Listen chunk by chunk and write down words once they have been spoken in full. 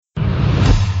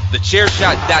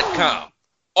TheChairShot.com.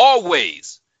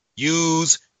 Always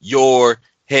use your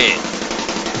head.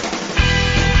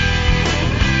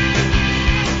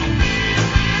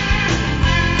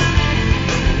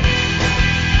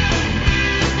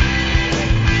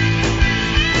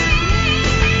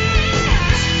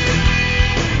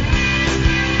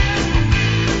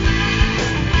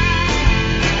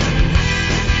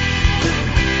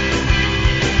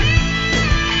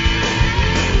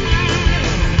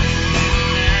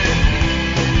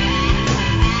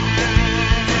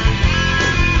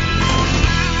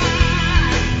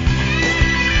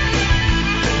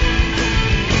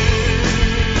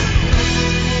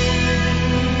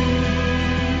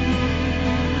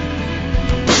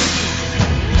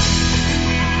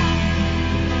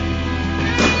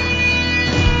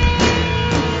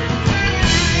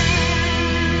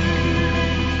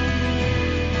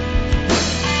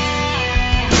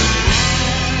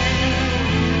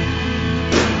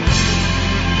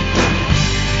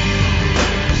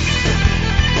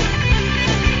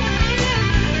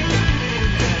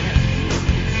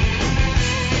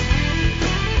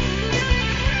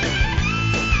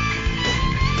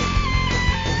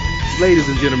 Ladies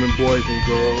and gentlemen, boys and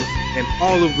girls, and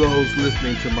all of those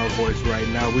listening to my voice right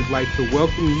now, we'd like to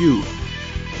welcome you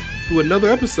to another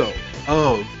episode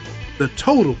of the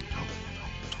Total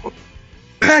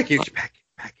Package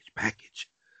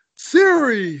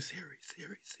Series.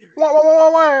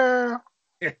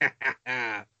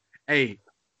 Hey,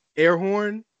 air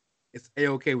horn, it's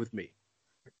A-okay with me.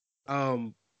 First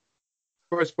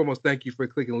and foremost, thank you for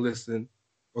clicking listen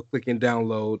or clicking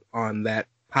download on that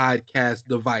podcast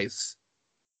device.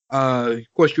 Of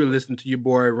course, you're listening to your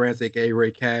boy Rance, aka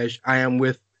Ray Cash. I am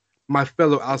with my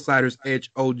fellow Outsiders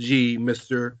Edge OG,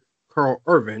 Mr. Carl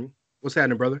Irvin. What's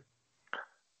happening, brother?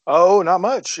 Oh, not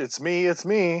much. It's me. I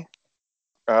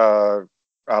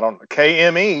don't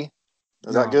KME.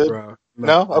 Is that good? Bro.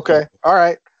 No? Okay. All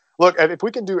right. Look, if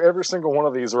we can do every single one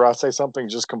of these where I say something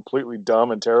just completely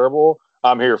dumb and terrible,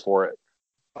 I'm here for it.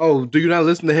 Oh, do you not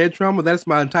listen to Head Trauma? That's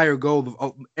my entire goal.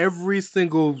 Of every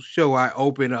single show I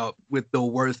open up with the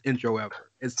worst intro ever.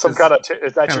 It's some kind of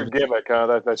is that your gimmick?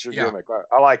 That's your gimmick.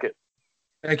 I like it.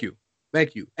 Thank you.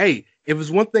 Hey, if it's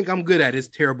one thing I'm good at, it's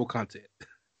terrible content.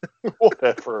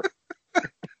 Whatever.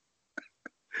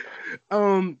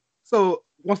 So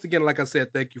once again, like I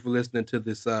said, thank you for listening to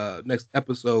this next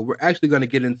episode. We're actually going to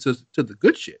get into the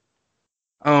good shit.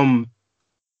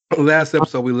 Last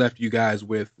episode we left you guys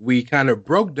with, we kind of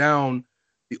broke down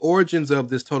the origins of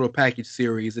this Total Package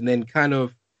series and then kind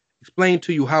of explained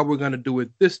to you how we're going to do it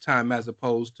this time as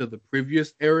opposed to the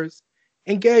previous eras,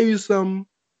 and gave you some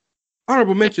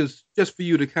honorable mentions just for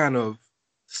you to kind of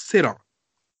sit on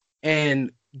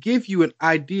and give you an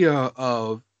idea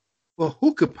of, well,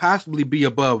 who could possibly be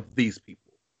above these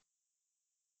people.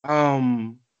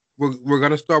 We're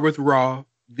going to start with Raw.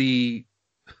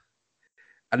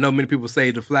 I know many people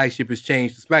say the flagship has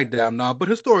changed to SmackDown now, but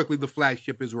historically the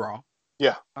flagship is Raw.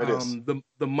 Yeah, it is. The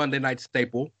Monday night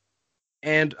staple.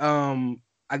 And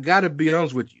I gotta be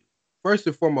honest with you. First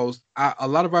and foremost, a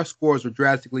lot of our scores were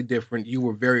drastically different. You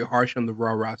were very harsh on the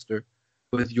Raw roster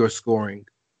with your scoring.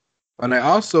 And I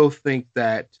also think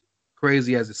that,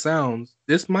 crazy as it sounds,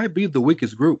 this might be the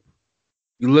weakest group.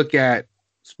 You look at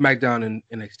SmackDown and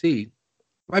NXT,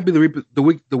 might be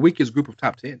the weakest group of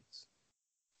top 10s.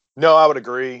 No, I would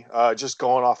agree. Just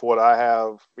going off what I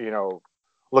have,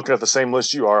 looking at the same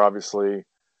list you are, obviously,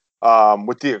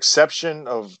 with the exception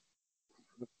of,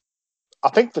 I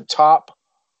think the top.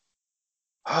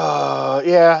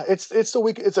 It's the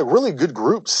weak. It's a really good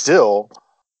group still,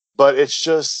 but it's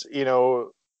just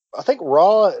I think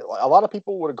Raw. A lot of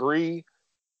people would agree.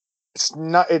 It's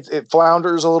not. It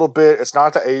flounders a little bit. It's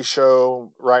not the A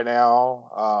show right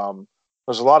now.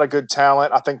 There's a lot of good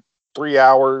talent. I think 3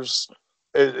 hours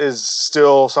is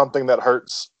still something that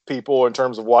hurts people in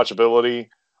terms of watchability.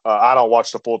 I don't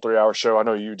watch the full 3 hour show. I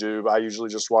know you do, but I usually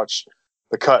just watch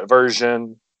the cut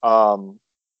version. I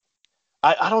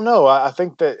don't know. I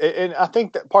think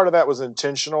that part of that was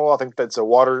intentional. I think that's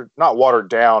not watered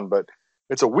down, but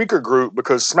it's a weaker group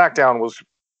because SmackDown was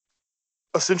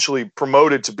essentially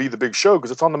promoted to be the big show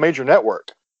because it's on the major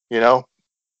network,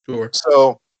 Sure.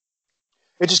 So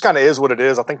it just kind of is what it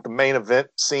is. I think the main event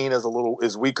scene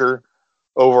is weaker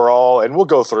overall, and we'll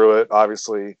go through it,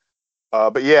 obviously.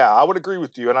 But yeah, I would agree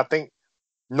with you. And I think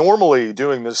normally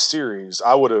doing this series,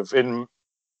 I would have,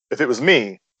 if it was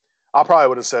me, I probably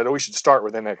would have said, we should start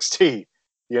with NXT,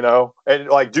 and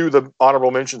like do the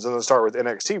honorable mentions and then start with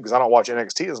NXT because I don't watch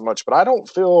NXT as much. But I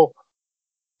feel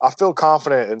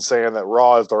confident in saying that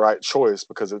Raw is the right choice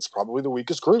because it's probably the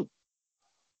weakest group.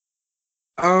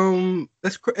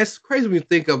 That's crazy when you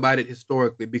think about it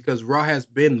historically because Raw has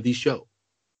been the show.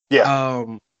 Yeah.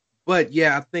 But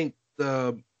yeah, I think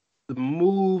the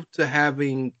move to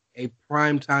having a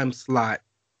primetime slot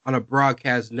on a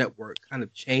broadcast network kind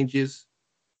of changes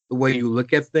the way you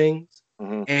look at things.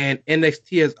 Mhm. And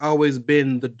NXT has always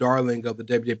been the darling of the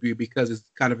WWE because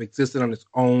it's kind of existed on its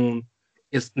own.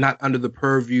 It's not under the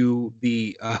purview,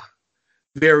 the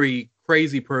very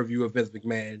crazy purview of Vince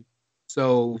McMahon.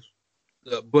 So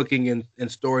the booking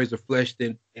and stories are fleshed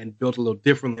and built a little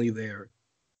differently there.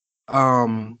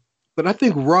 But I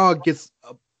think Raw gets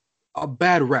a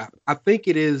bad rap. I think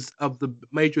it is of the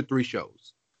major three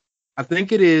shows. I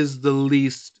think it is the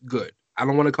least good. I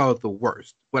don't want to call it the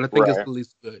worst, but I think it's Right. the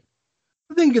least good.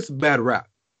 I think it's a bad rap.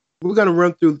 We're gonna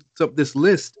run through this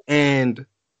list, and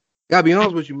gotta be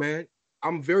honest with you, man.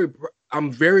 I'm very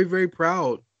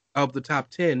proud of the top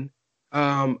 10.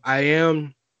 I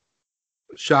am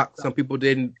shocked some people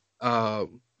didn't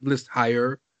list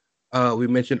higher. We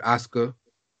mentioned Asuka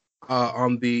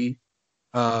on the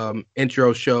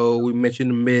intro show. We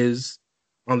mentioned Miz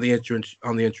on the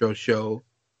intro show.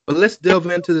 But let's delve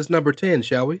into this number 10,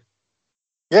 shall we?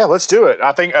 Yeah, let's do it.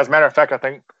 I think, as a matter of fact, I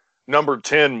think number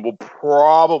 10 will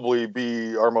probably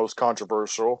be our most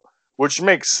controversial, which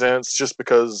makes sense just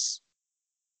because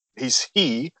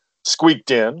he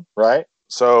squeaked in, right?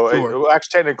 So Sure. it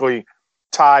actually technically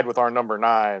tied with our number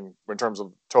 9 in terms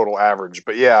of total average.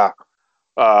 But yeah,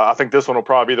 I think this one will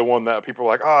probably be the one that people are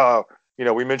like, oh,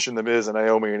 we mentioned the Miz and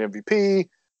Naomi and MVP.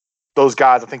 Those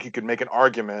guys, I think you could make an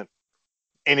argument.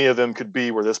 Any of them could be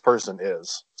where this person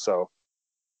is. So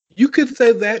You could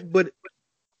say that, but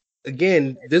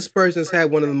again, this person's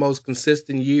had one of the most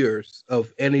consistent years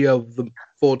of any of the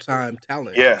full-time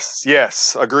talent.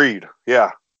 yes, agreed.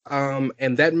 Yeah.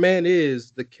 And that man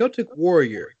is the Celtic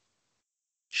Warrior,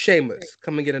 Sheamus,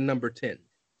 coming in at number 10.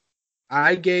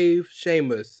 I gave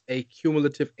Sheamus a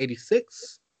cumulative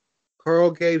 86.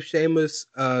 Carl gave Sheamus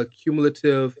a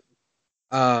cumulative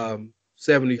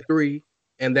 73,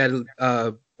 and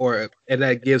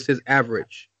that gives his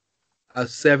average a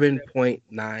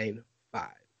 7.95.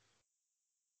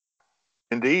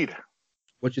 Indeed.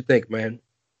 What you think, man?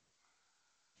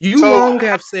 You So- long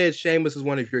have said Sheamus is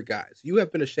one of your guys. You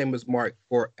have been a Sheamus mark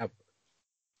forever.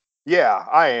 Yeah,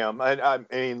 I am. I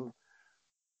mean,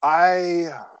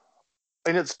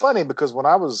 and it's funny because when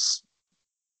I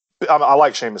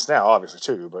like Sheamus now, obviously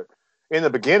too, but in the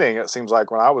beginning, it seems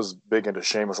like when I was big into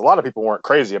Sheamus, a lot of people weren't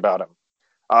crazy about him.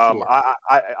 Sure.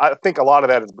 I think a lot of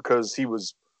that is because he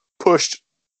was pushed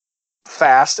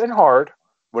fast and hard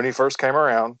when he first came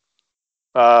around.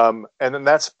 And then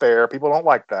that's fair. People don't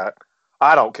like that.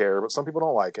 I don't care, but some people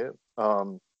don't like it.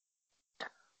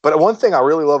 But one thing I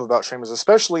really love about Sheamus,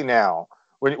 especially now,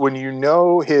 when you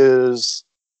know his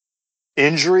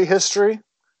injury history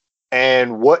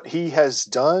and what he has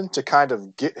done to kind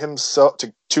of get himself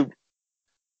to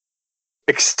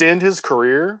extend his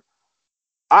career,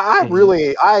 I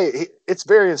really it's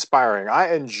very inspiring.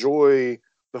 I enjoy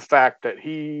the fact that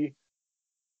he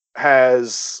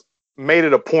has made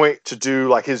it a point to do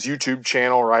like his YouTube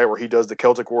channel, right, where he does the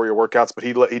Celtic Warrior workouts, but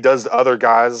he does the other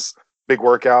guys' big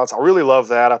workouts. I really love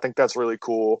that. I think that's really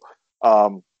cool.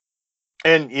 And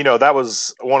that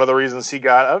was one of the reasons he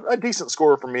got a decent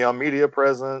score from me on media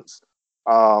presence.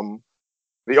 The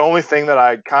only thing that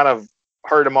I kind of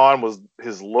heard him on was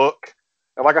his look.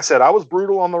 And like I said, I was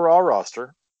brutal on the Raw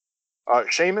roster.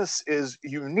 Sheamus is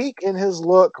unique in his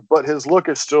look, but his look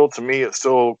is still, to me, it's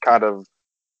still kind of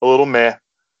a little meh.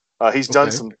 He's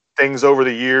done some things over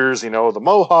the years, the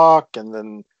Mohawk, and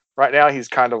then right now he's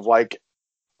kind of like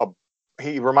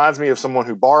he reminds me of someone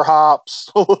who bar hops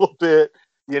a little bit.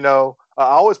 I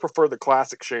always prefer the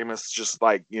classic Sheamus, just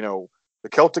like the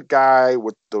Celtic guy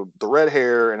with the red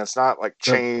hair, and it's not like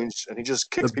changed, and he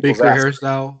just kicks people's ass.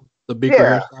 Hairstyle, the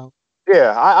Beaker hairstyle.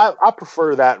 Yeah, I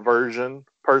prefer that version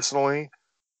personally.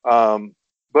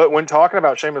 But when talking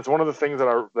about Sheamus, one of the things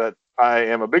that I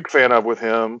am a big fan of with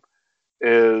him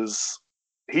is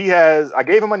I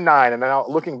gave him a 9, and now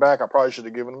looking back, I probably should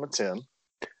have given him a 10.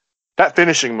 That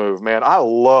finishing move, man, I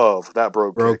love that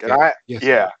bro kick. And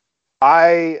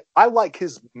I like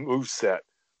his moveset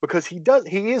because he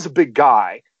is a big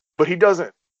guy, but he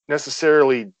doesn't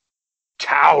necessarily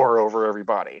tower over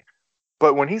everybody.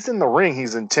 But when he's in the ring,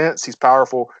 he's intense, he's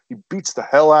powerful, he beats the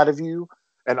hell out of you.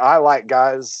 And I like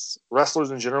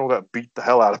wrestlers in general, that beat the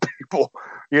hell out of people.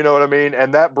 You know what I mean?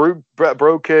 And that bro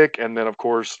kick, and then of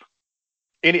course,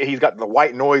 he's got the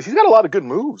white noise. He's got a lot of good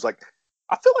moves. Like,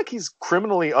 I feel like he's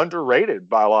criminally underrated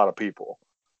by a lot of people.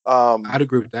 I'd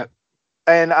agree with that.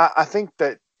 And I think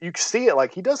that you see it,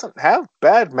 like, he doesn't have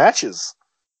bad matches.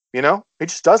 He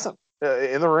just doesn't.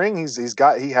 In the ring,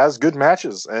 he has good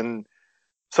matches, and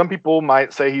some people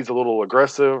might say he's a little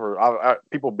aggressive, or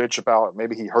people bitch about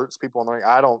maybe he hurts people in the ring.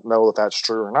 I don't know if that's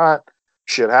true or not.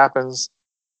 Shit happens.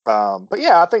 But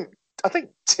yeah, I think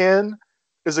 10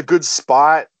 is a good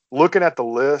spot. Looking at the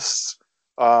list,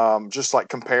 just like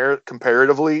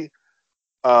comparatively,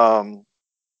 you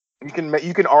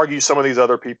can argue some of these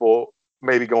other people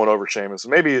maybe going over Sheamus.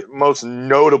 Maybe most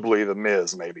notably the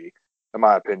Miz, maybe in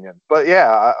my opinion. But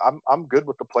yeah, I'm good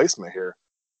with the placement here.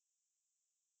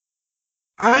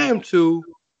 I am too.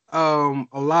 A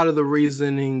lot of the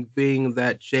reasoning being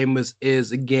that Sheamus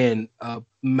is again a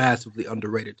massively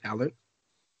underrated talent.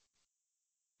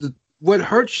 What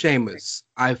hurts Sheamus,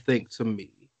 I think, to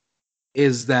me,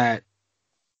 is that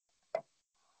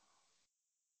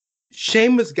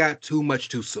Sheamus got too much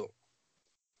too soon.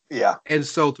 Yeah. And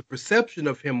so the perception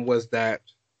of him was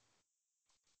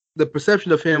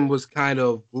kind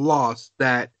of lost,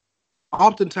 that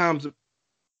oftentimes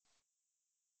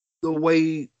the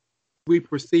way we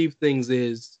perceive things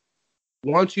is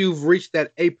once you've reached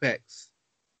that apex,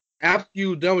 after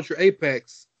you're done with your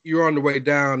apex, you're on the way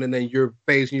down, and then you're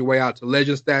phasing your way out to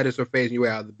legend status or phasing your way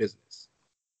out of the business.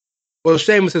 Well,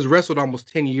 Sheamus has wrestled almost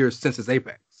 10 years since his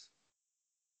apex.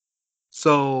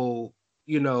 So,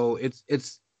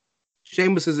 it's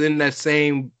Sheamus is in that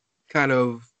same kind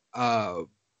of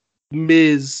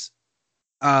Miz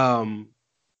Dolph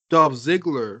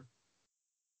Ziggler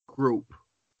group,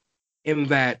 in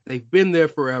that they've been there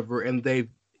forever and they've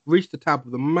reached the top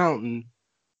of the mountain,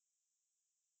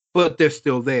 but they're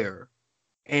still there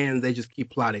and they just keep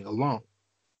plodding along.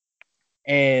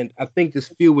 And I think this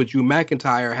feud with Drew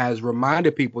McIntyre has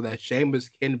reminded people that Sheamus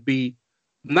can be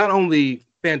not only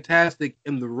fantastic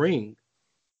in the ring,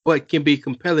 but can be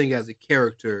compelling as a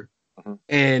character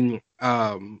and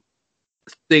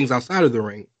things outside of the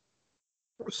ring.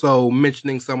 So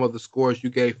mentioning some of the scores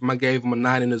you gave him, I gave him a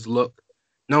 9 in his look,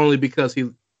 not only because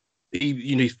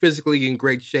he's physically in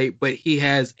great shape, but he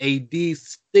has a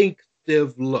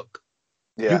distinctive look.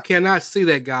 Yeah. You cannot see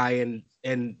that guy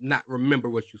and not remember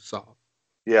what you saw.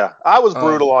 Yeah, I was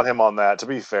brutal on him on that. To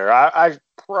be fair, I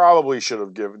probably should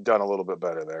have done a little bit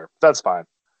better there. That's fine.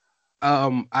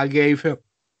 I gave him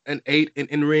an 8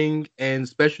 in ring and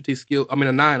specialty skill. I mean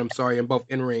a 9. I'm sorry, in both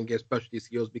in ring and specialty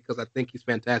skills, because I think he's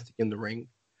fantastic in the ring.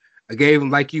 I gave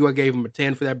him, like you, I gave him a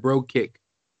 10 for that bro kick.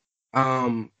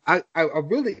 I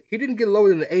really, he didn't get lower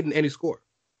than an 8 in any score,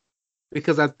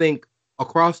 because I think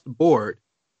across the board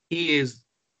he is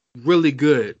really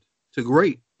good to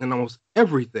great in almost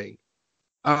everything.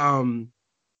 I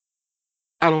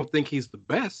don't think he's the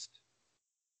best,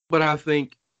 but I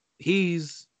think he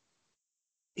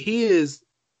is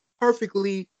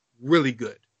perfectly really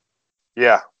good.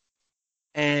 Yeah.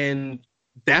 And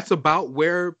that's about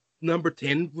where number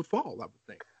 10 would fall, I would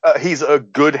think. He's a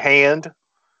good hand,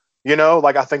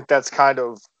 like I think that's kind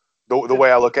of the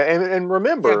way I look at it. And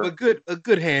remember, yeah, but a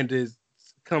good hand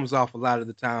comes off a lot of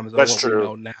the times that's what true. We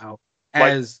know now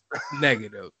as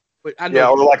negative. But I know, yeah,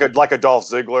 or like a Dolph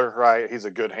Ziggler, right? He's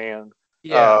a good hand.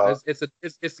 Yeah,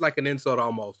 it's like an insult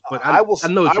almost. But I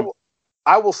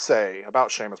will say about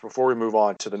Sheamus before we move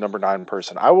on to the number 9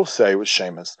 person. I will say with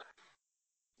Sheamus,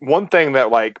 one thing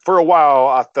that, like, for a while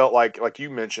I felt like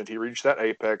you mentioned, he reached that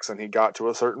apex and he got to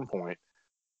a certain point,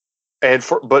 and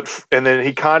then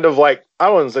he kind of, like, I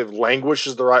don't want to say languish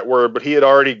is the right word, but he had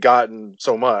already gotten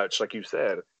so much, like you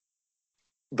said.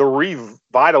 The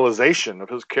revitalization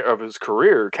of his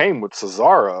career came with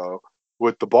Cesaro,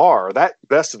 with the Bar, that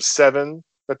best of 7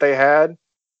 that they had.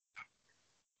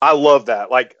 I love that.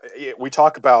 Like, we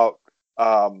talk about,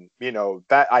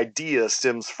 that idea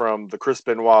stems from the Chris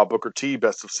Benoit Booker T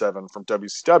best of 7 from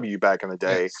WCW back in the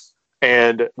day. Yes.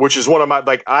 And which is one of my,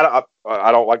 like, I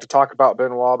don't like to talk about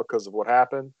Benoit because of what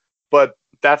happened, but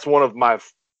that's one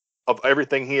of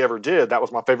everything he ever did. That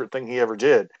was my favorite thing he ever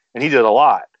did. And he did a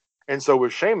lot. And so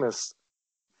with Sheamus,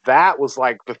 that was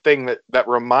like the thing that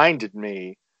reminded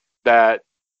me of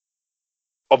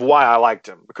why I liked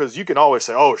him. Because you can always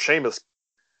say, oh, Sheamus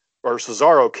or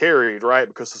Cesaro carried, right?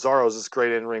 Because Cesaro is this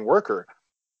great in-ring worker.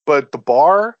 But the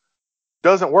Bar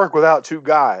doesn't work without 2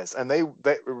 guys. And they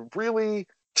really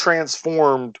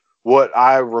transformed what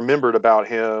I remembered about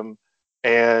him.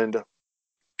 And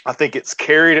I think it's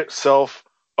carried itself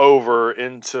over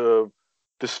into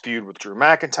this feud with Drew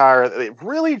McIntyre. It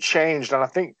really changed. And I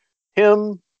think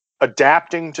him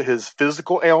adapting to his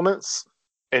physical ailments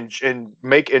and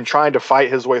trying to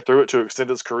fight his way through it to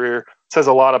extend his career says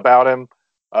a lot about him.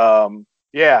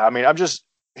 Yeah, I mean,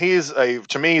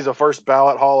 to me, he's a first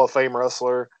ballot Hall of Fame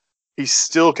wrestler. He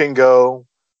still can go.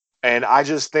 And I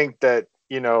just think that,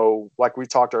 like we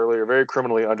talked earlier, very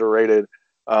criminally underrated.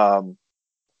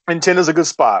 And 10 is a good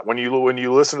spot when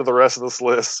you listen to the rest of this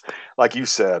list. Like you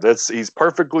said, he's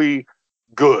perfectly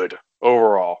good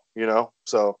overall.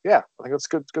 So yeah, I think it's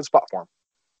a good spot for him.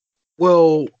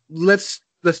 Well, let's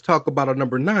talk about a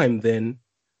number 9 then.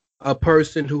 A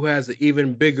person who has an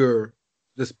even bigger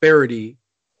disparity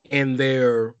in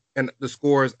the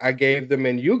scores I gave them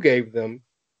and you gave them,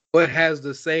 but has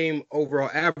the same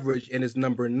overall average and is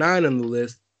number 9 on the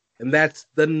list, and that's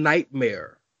the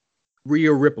Nightmare,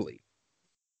 Rhea Ripley.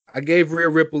 I gave Rhea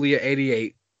Ripley an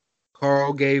 88.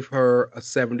 Carl gave her a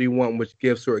 71, which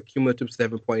gives her a cumulative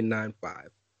 7.95.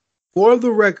 For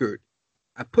the record,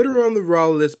 I put her on the Raw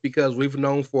list because we've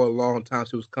known for a long time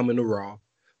she was coming to Raw.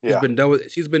 She's been done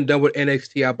with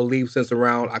NXT, I believe, since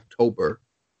around October.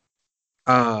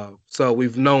 So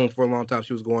we've known for a long time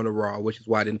she was going to Raw, which is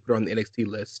why I didn't put her on the NXT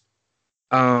list.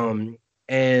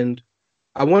 And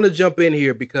I want to jump in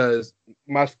here because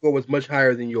my score was much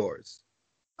higher than yours.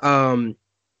 Rhea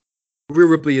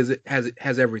Ripley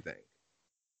has everything.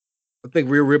 I think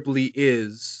Rhea Ripley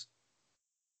is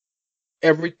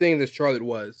everything that Charlotte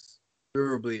was. Rhea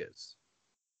Ripley is.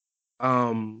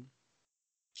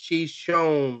 She's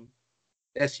shown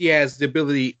that she has the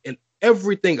ability in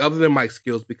everything other than mic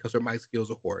skills, because her mic skills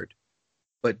are horrid.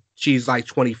 But she's like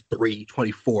 23,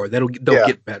 24. They'll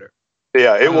get better.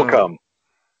 Yeah, it will come.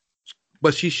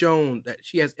 But she's shown that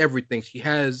she has everything. She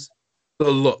has the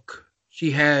look.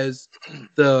 She has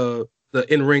the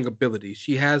in-ring ability.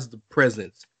 She has the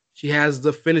presence. She has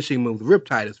the finishing move. The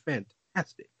Riptide is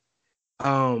fantastic.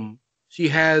 She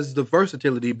has the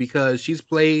versatility because she's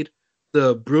played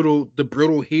the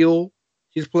brutal heel.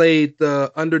 She's played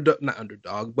the not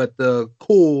underdog, but the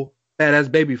cool badass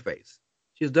babyface.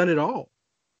 She's done it all.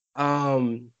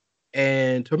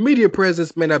 And her media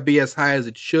presence may not be as high as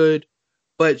it should,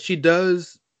 but she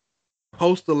does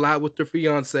post a lot with her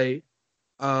fiance,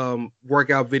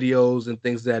 workout videos and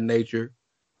things of that nature.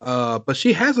 But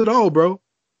she has it all, bro.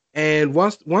 And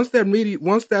once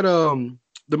the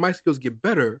mic skills get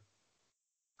better,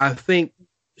 I think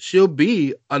she'll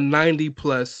be a 90+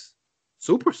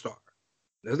 superstar.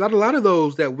 There's not a lot of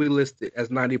those that we listed as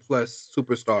 90+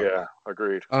 superstars. Yeah,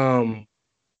 agreed.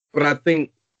 But I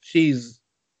think she's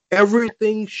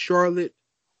everything Charlotte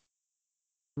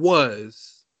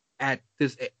was at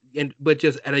this, but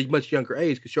just at a much younger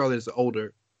age, because Charlotte is an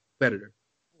older competitor.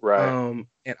 Right.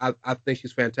 And I think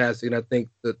she's fantastic, and I think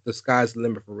that the sky's the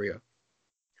limit for Rhea.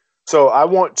 So I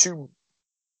want to.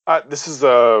 This is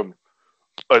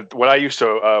when I used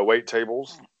to wait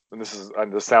tables, and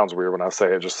this sounds weird when I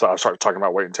say it. Just I started talking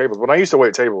about waiting tables. When I used to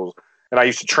wait tables and I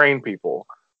used to train people,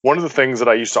 one of the things that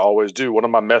I used to always do, one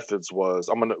of my methods was,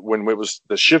 when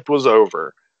the shift was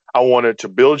over, I wanted to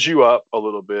build you up a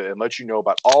little bit and let you know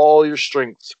about all your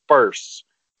strengths first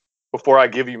before I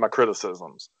give you my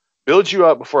criticisms. Build you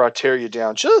up before I tear you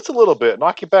down just a little bit,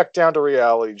 knock you back down to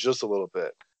reality just a little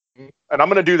bit. And I'm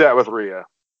going to do that with Rhea.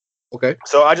 Okay.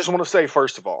 So I just want to say,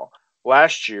 first of all,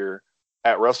 last year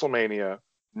at WrestleMania,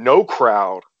 no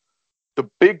crowd.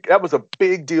 That was a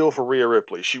big deal for Rhea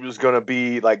Ripley. She was going to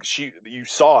be like, you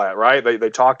saw it, right? They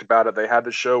talked about it. They had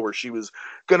the show where she was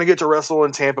going to get to wrestle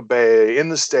in Tampa Bay in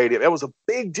the stadium. That was a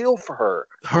big deal for her.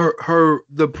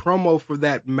 The promo for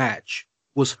that match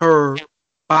was her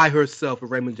by herself at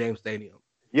Raymond James Stadium.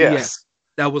 Yes.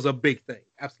 That was a big thing.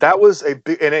 Absolutely. That was and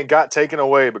it got taken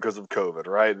away because of COVID,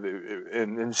 right?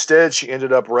 And instead, she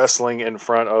ended up wrestling in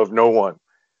front of no one.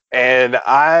 And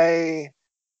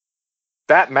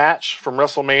that match from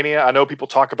WrestleMania, I know people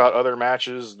talk about other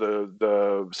matches,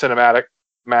 the cinematic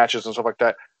matches and stuff like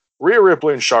that. Rhea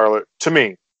Ripley and Charlotte, to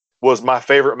me, was my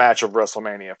favorite match of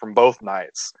WrestleMania from both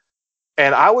nights.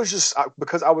 And I was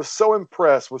because I was so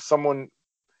impressed with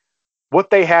what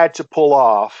they had to pull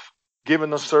off,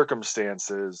 given the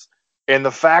circumstances, and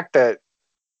the fact that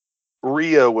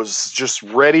Rhea was just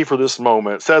ready for this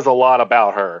moment says a lot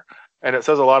about her. And it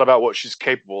says a lot about what she's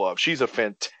capable of. She's a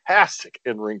fantastic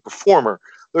in-ring performer.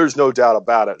 There's no doubt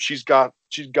about it. She's got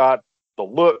the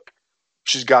look.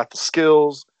 She's got the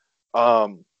skills.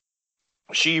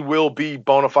 She will be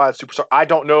bona fide superstar. I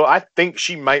don't know. I think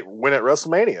she might win at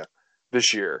WrestleMania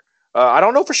this year. I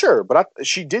don't know for sure, but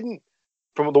she didn't.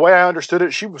 From the way I understood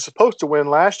it, she was supposed to win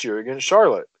last year against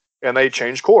Charlotte, and they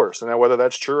changed course. And now whether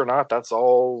that's true or not, that's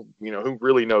all, who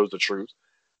really knows the truth.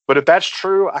 But if that's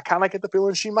true, I kind of get the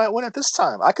feeling she might win it this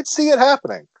time. I could see it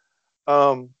happening.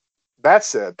 That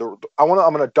said, I'm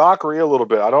going to dock Rhea a little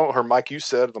bit. Like you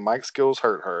said, the mic skills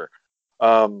hurt her.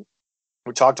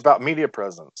 We talked about media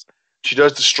presence. She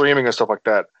does the streaming and stuff like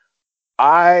that.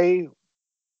 I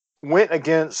went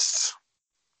against.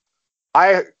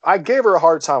 I gave her a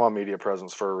hard time on media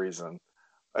presence for a reason.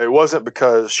 It wasn't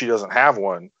because she doesn't have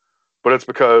one, but it's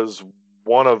because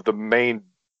one of the main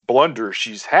blunders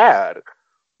she's had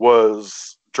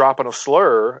was dropping a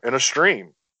slur in a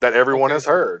stream that everyone has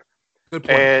heard. Good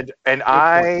point. And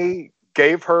I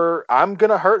gave her, I'm going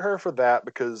to hurt her for that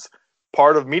because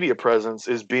part of media presence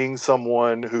is being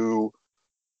someone who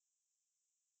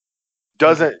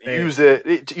doesn't use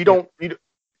it.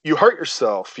 You hurt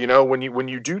yourself, when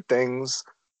you do things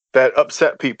that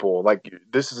upset people. Like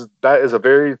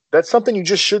that's something you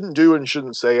just shouldn't do and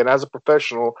shouldn't say. And as a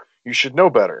professional, you should know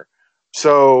better.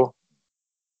 So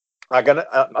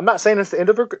I'm not saying it's the end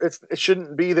of it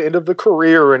shouldn't be the end of the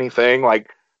career or anything.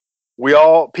 Like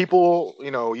people,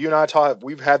 you and I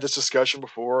we've had this discussion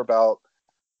before about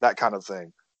that kind of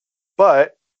thing.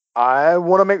 But I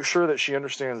want to make sure that she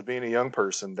understands, being a young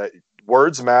person, that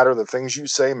words matter, the things you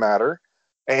say matter.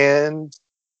 And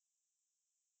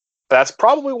that's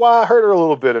probably why I hurt her a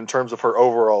little bit in terms of her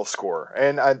overall score.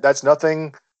 And that's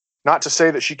nothing, not to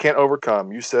say that she can't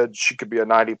overcome. You said she could be a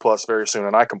 90 plus very soon,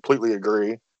 and I completely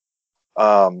agree.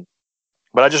 But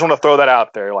I just want to throw that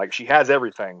out there. Like, she has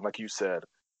everything, like you said,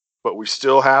 but we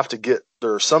still have to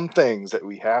there are some things that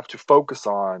we have to focus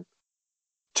on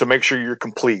to make sure you're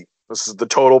complete. This is the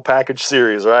total package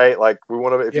series, right? Like, if you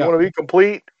want to be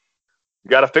complete, you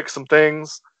got to fix some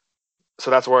things. So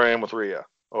that's where I am with Rhea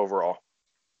overall.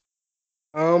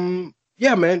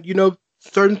 Yeah, man,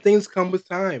 certain things come with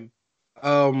time.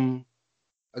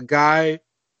 A guy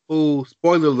who,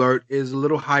 spoiler alert, is a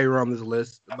little higher on this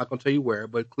list. I'm not going to tell you where,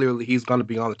 but clearly he's going to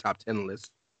be on the top 10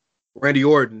 list. Randy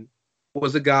Orton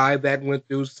was a guy that went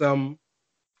through some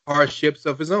hardships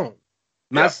of his own.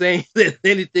 I'm not saying that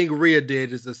anything Rhea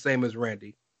did is the same as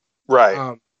Randy.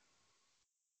 Right.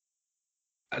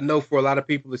 I know for a lot of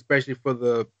people, especially for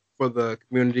the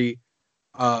community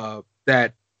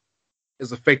that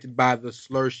is affected by the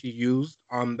slur she used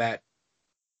on that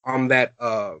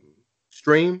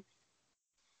stream.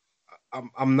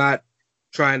 I'm not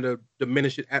trying to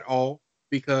diminish it at all,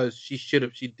 because she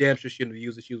damn sure shouldn't have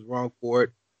used it. She was wrong for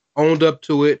it. Owned up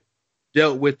to it,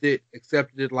 dealt with it,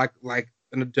 accepted it like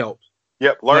an adult.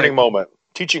 Yep, learning moment,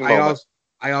 teaching moment.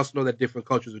 I also know that different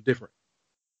cultures are different.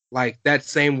 Like, that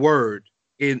same word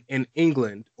in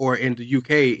England or in the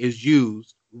UK is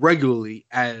used regularly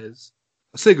as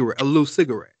a loose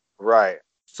cigarette. Right.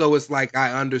 So it's like,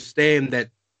 I understand that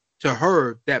to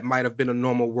her, that might have been a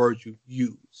normal word you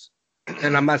use.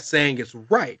 And I'm not saying it's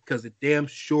right, because it damn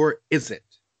sure isn't.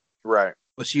 Right.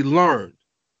 But she learned.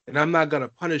 And I'm not going to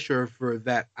punish her for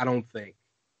that, I don't think.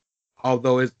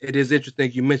 Although it is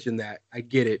interesting you mentioned that. I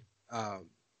get it.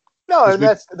 No, and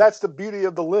that's the beauty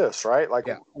of the list, right? Like,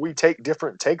 we take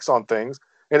different takes on things,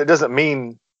 and it doesn't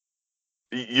mean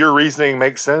your reasoning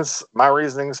makes sense. My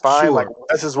reasoning is fine. Sure. Like,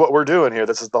 this is what we're doing here.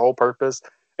 This is the whole purpose.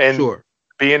 And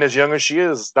being as young as she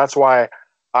is, that's why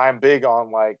I'm big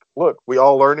on, like, look, we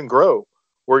all learn and grow.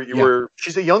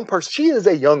 She's a young person. She is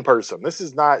a young person. This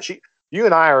is not you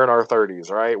and I are in our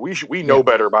 30s, right? We know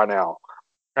better by now.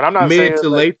 And I'm not mid to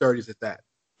late 30s at that.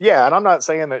 Yeah, and I'm not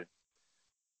saying that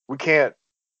we can't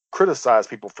criticize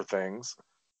people for things,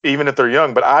 even if they're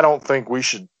young, but I don't think we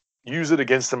should use it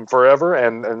against them forever.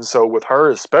 And so with her,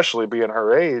 especially being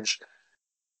her age,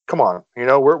 come on,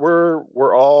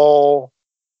 we're all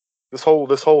this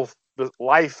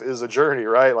life is a journey,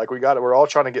 right? Like, we're all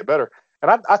trying to get better.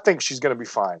 And I think she's going to be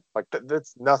fine. Like,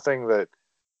 that's nothing that,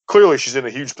 clearly she's in a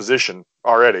huge position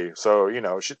already. So,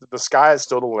 the sky is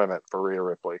still the limit for Rhea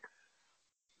Ripley.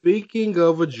 Speaking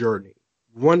of a journey,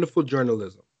 wonderful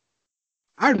journalism.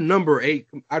 Our number eight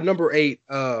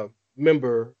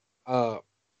member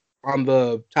on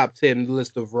the top 10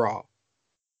 list of Raw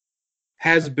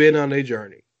has been on a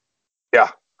journey. Yeah.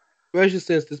 Especially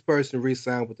since this person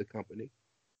re-signed with the company.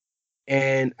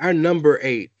 And our number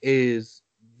 8 is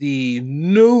the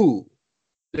new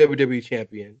WWE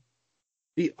champion,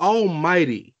 the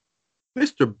almighty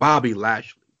Mr. Bobby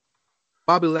Lashley.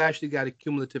 Bobby Lashley got a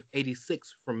cumulative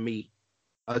 86 from me,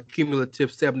 a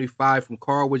cumulative 75 from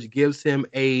Carl, which gives him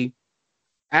a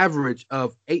average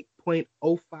of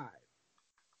 8.05.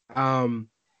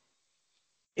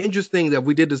 Interesting that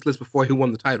we did this list before he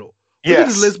won the title.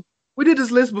 Yes. We did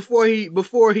this list before he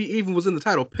even was in the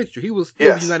title picture. He was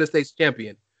still the United States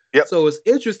champion. Yep. So it's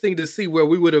interesting to see where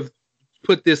we would have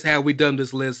put this had we done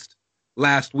this list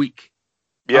last week.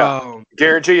 Yeah,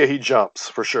 guarantee you he jumps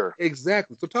for sure.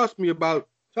 Exactly. So talk to me about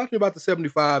the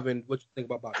 75 and what you think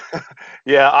about Bobby.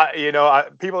 Yeah,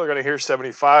 people are going to hear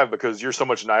 75 because you're so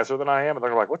much nicer than I am, and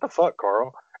they're like, "What the fuck,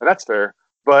 Carl?" And that's fair,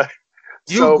 but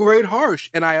you're great harsh,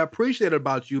 and I appreciate it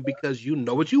about you because you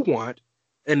know what you want,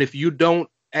 and if you don't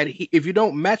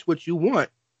match what you want,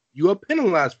 you are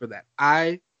penalized for that.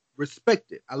 I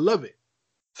Respect it. I love it.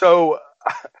 So,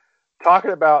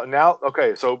 talking about now,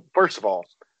 okay, so first of all,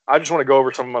 I just want to go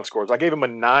over some of my scores. I gave him a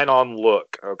 9 on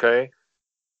look, okay?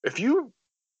 If you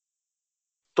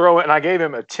throw it, and I gave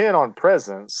him a 10 on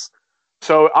presence,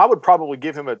 so I would probably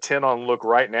give him a 10 on look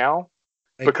right now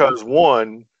because,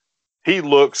 one, he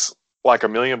looks like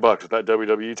 $1,000,000 with that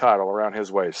WWE title around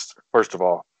his waist, first of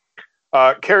all.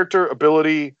 Character,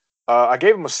 ability, I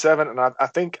gave him a 7, and I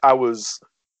think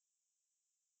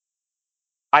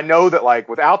I know that, like,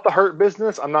 without the Hurt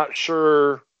Business, I'm not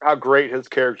sure how great his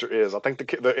character is. I think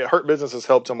the Hurt Business has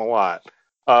helped him a lot.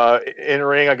 In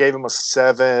ring, I gave him a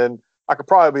 7. I could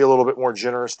probably be a little bit more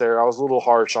generous there. I was a little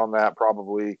harsh on that,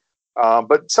 probably.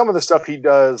 But some of the stuff he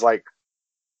does, like,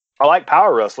 I like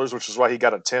power wrestlers, which is why he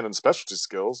got a 10 in specialty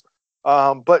skills.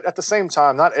 But at the same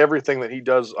time, not everything that he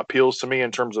does appeals to me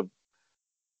in terms of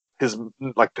his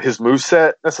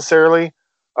moveset necessarily.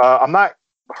 I'm not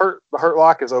hurt. The hurt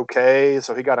lock is okay,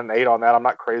 so he got an 8 on that. I'm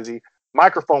not crazy.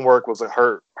 Microphone work was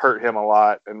hurt him a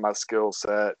lot in my skill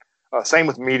set. Same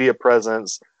with media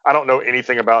presence. I don't know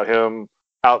anything about him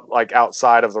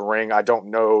outside of the ring. I don't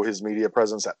know his media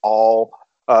presence at all.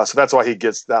 So that's why he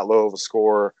gets that low of a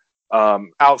score.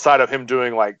 Outside of him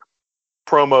doing like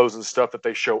promos and stuff that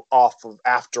they show off of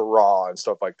after Raw and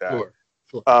stuff like that.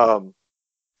 Sure.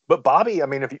 But Bobby, I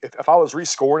mean, if I was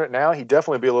rescoring it now, he'd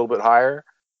definitely be a little bit higher.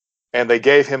 And they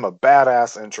gave him a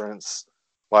badass entrance.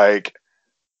 Like,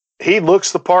 he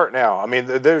looks the part now. I mean,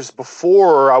 there's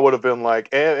before I would have been like,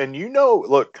 and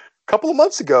look, a couple of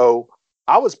months ago,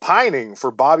 I was pining for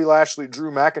Bobby Lashley,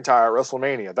 Drew McIntyre at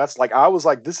WrestleMania. That's like, I was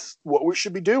like, this is what we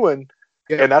should be doing.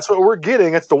 Yeah. And that's what we're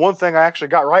getting. It's the one thing I actually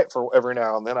got right for every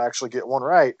now and then. I actually get one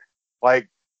right. Like,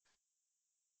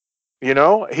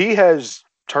 he has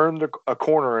turned a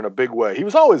corner in a big way. He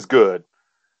was always good,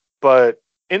 but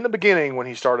in the beginning, when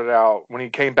he started out, when he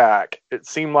came back, it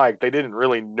seemed like they didn't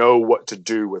really know what to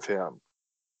do with him,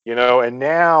 and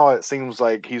now it seems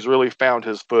like he's really found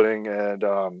his footing. And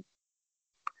if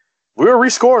we were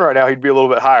rescoring right now, he'd be a little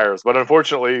bit higher, but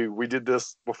unfortunately we did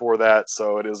this before that.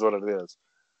 So it is what it is.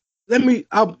 I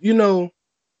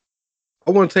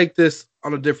want to take this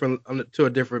on a different, go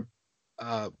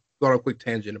on a quick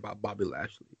tangent about Bobby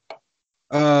Lashley.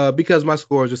 Because my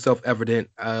scores are self-evident.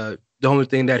 The only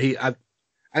thing that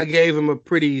I gave him a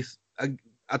pretty,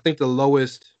 I think the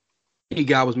lowest he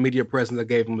got was media presence. I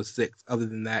gave him a 6. Other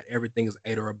than that, everything is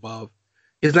 8 or above.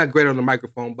 He's not great on the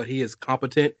microphone, but he is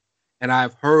competent. And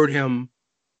I've heard him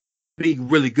be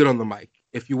really good on the mic.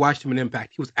 If you watched him in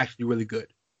Impact, he was actually really good.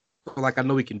 So, like, I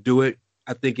know he can do it.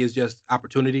 I think it's just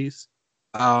opportunities.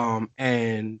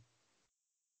 And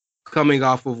coming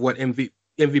off of what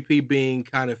MVP being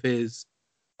kind of his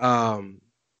Don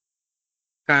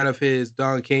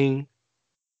King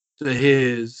to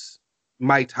his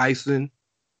Mike Tyson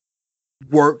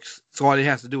works. So all he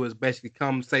has to do is basically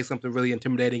come say something really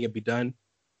intimidating and be done.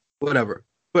 Whatever.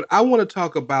 But I want to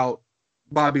talk about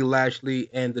Bobby Lashley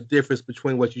and the difference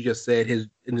between what you just said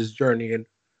in his journey and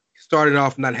starting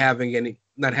off not having a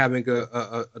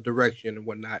direction and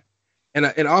whatnot.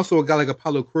 And also a guy like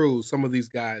Apollo Crews, some of these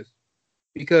guys,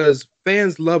 because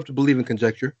fans love to believe in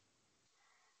conjecture.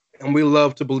 And we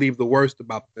love to believe the worst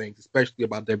about things, especially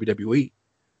about WWE.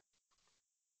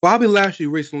 Bobby Lashley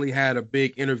recently had a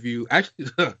big interview, actually,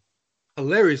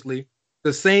 hilariously,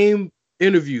 the same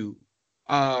interview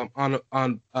on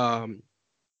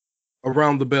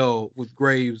Around the Bell with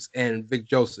Graves and Vic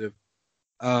Joseph.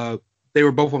 They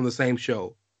were both on the same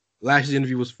show. Lashley's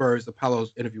interview was first,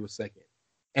 Apollo's interview was second.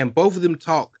 And both of them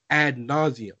talk ad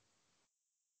nauseum.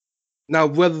 Now,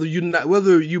 whether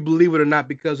you believe it or not,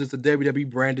 because it's a WWE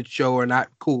branded show or not,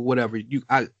 cool, whatever.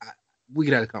 We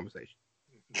could have a conversation.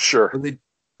 Sure.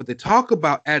 But they talk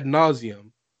about ad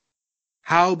nauseum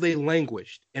how they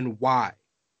languished and why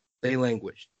they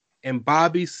languished. And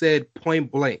Bobby said point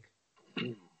blank,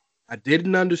 I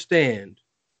didn't understand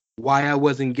why I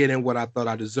wasn't getting what I thought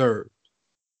I deserved.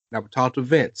 And I would talk to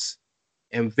Vince.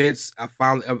 And Vince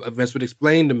would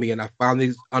explain to me, and I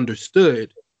finally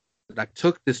understood that I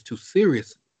took this too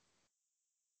seriously.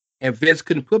 And Vince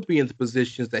couldn't put me in the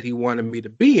positions that he wanted me to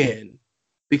be in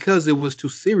because it was too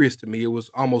serious to me. It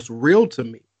was almost real to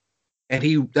me.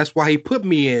 And that's why he put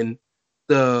me in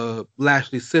the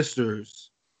Lashley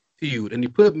sisters feud. And he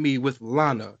put me with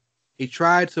Lana. He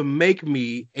tried to make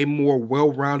me a more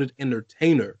well-rounded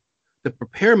entertainer to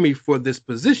prepare me for this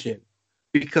position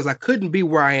because I couldn't be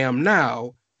where I am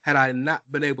now had I not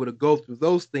been able to go through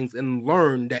those things and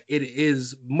learn that it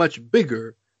is much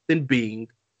bigger than being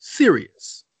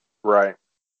serious. Right.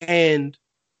 And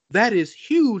that is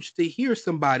huge to hear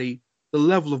somebody the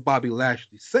level of Bobby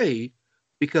Lashley say,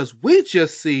 because we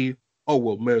just see oh,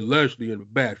 well, man, Lashley in a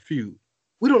bad feud.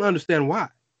 We don't understand why.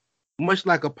 Much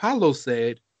like Apollo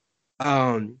said,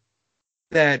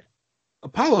 that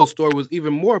Apollo's story was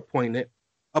even more poignant.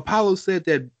 Apollo said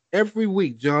that every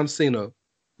week John Cena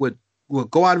would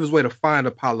go out of his way to find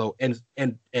Apollo and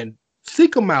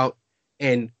seek him out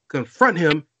and confront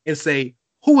him and say,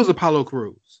 "Who is Apollo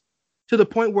Crews?" To the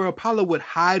point where Apollo would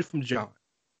hide from John.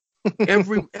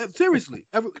 Seriously,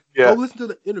 go listen to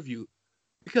the interview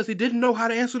because he didn't know how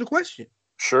to answer the question.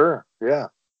 Sure, yeah.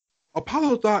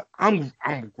 Apollo thought I'm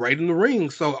great in the ring,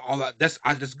 so that's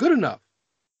good enough.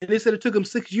 And they said it took him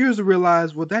 6 years to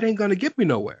realize, well, that ain't gonna get me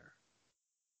nowhere.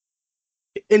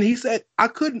 And he said I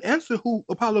couldn't answer who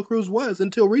Apollo Crews was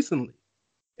until recently.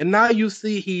 And now you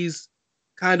see he's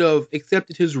kind of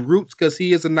accepted his roots because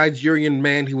he is a Nigerian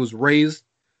man. He was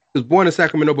born in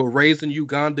Sacramento, but raised in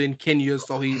Uganda and Kenya.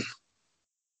 So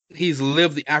he's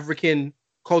lived the African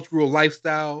cultural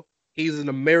lifestyle. He's an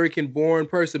American-born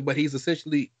person, but he's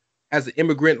essentially has an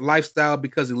immigrant lifestyle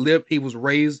because he was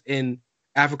raised in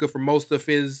Africa for most of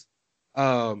his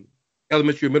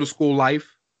elementary and middle school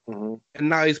life. Mm-hmm. And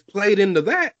now he's played into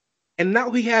that. And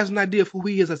now he has an idea of who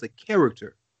he is as a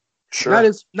character. Sure.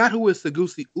 Not who is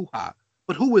Sagusi Uha,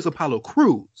 but who is Apollo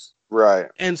Crews. Right.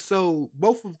 And so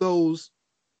both of those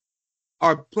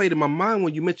are played in my mind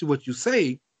when you mention what you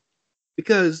say,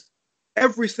 because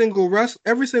every single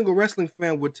wrestling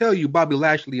fan would tell you Bobby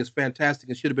Lashley is fantastic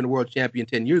and should have been a world champion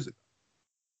 10 years ago.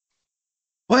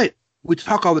 But we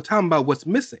talk all the time about what's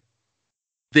missing.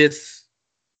 This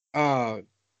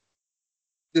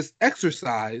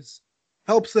exercise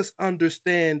helps us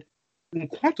understand and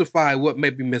quantify what may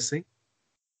be missing.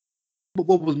 But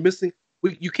what was missing,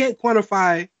 you can't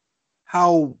quantify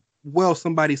how well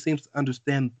somebody seems to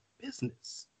understand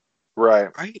business. Right.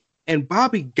 And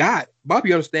Bobby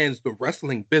understands the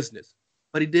wrestling business,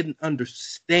 but he didn't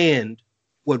understand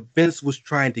what Vince was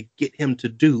trying to get him to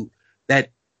do.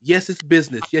 That yes, it's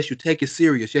business. Yes, you take it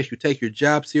serious. Yes, you take your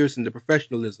job serious and the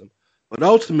professionalism. But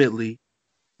ultimately,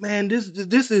 man, this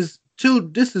is two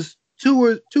dudes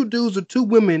or two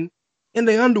women in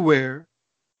their underwear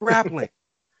grappling.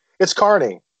 It's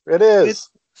carny. It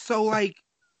is. So like,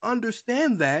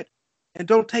 understand that and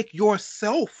don't take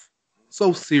yourself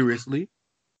so seriously,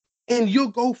 and you'll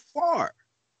go far.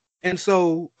 And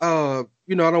so, I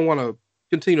don't want to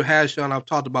continue to hash on. I've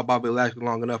talked about Bobby Lashley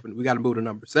long enough, and we got to move to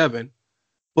number 7.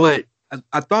 But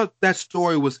I thought that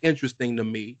story was interesting to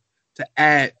me to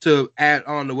add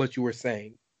on to what you were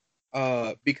saying,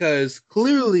 because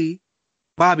clearly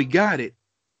Bobby got it,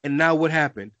 and now what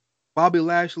happened? Bobby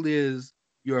Lashley is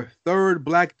your third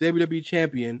Black WWE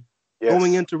champion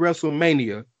going into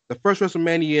WrestleMania, the first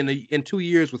WrestleMania in 2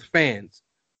 years with fans,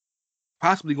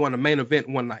 possibly going to main event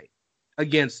one night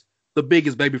against the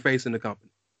biggest babyface in the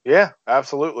company. Yeah,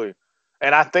 absolutely.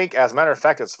 And I think, as a matter of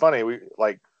fact, it's funny.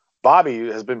 Bobby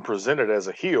has been presented as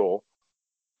a heel,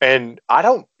 and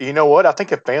you know what? I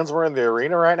think if fans were in the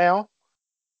arena right now,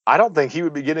 I don't think he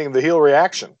would be getting the heel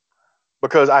reaction,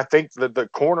 because I think that the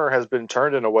corner has been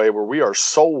turned in a way where we are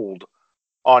sold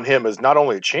on him as not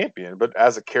only a champion, but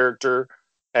as a character,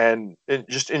 and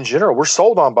just in general, we're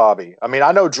sold on Bobby. I mean,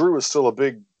 I know Drew is still a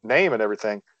big name and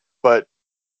everything, but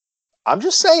I'm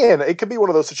just saying it could be one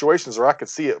of those situations where I could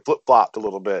see it flip-flopped a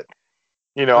little bit.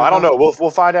 I don't know. We'll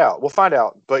find out. We'll find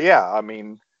out. But yeah, I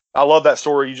mean, I love that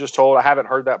story you just told. I haven't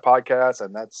heard that podcast,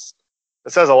 and it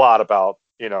says a lot about,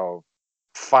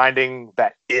 finding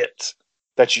that it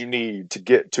that you need to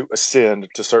get to ascend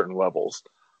to certain levels.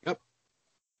 Yep.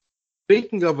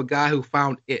 Speaking of a guy who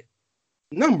found it,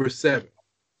 number 7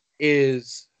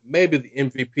 is maybe the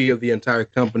MVP of the entire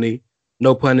company.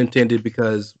 No pun intended,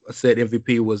 because I said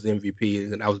MVP was the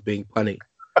MVP and I was being punny.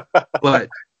 But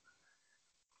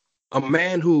a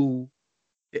man who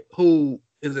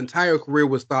his entire career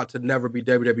was thought to never be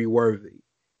WWE worthy,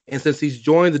 and since he's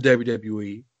joined the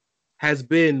WWE, has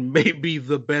been maybe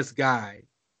the best guy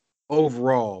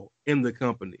overall in the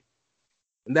company.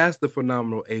 And that's the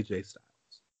phenomenal AJ Styles.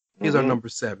 He's our number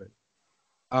 7.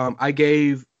 I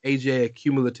gave AJ a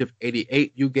cumulative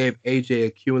 88. You gave AJ a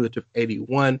cumulative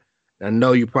 81. I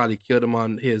know you probably killed him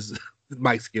on his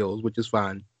mic skills, which is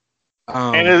fine.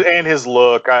 And his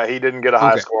look. He didn't get a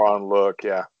high score on look,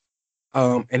 yeah.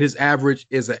 And his average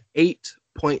is a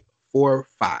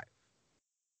 8.45.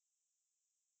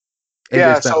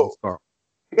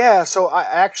 So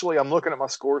I'm looking at my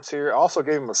scores here. I also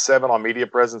gave him a 7 on media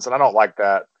presence, and I don't like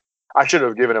that. I should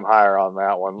have given him higher on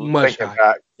that one.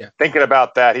 Thinking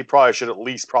about that, he probably should at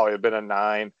least have been a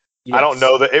 9. Yes. I don't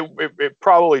know that it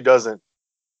probably doesn't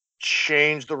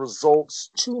change the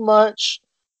results too much.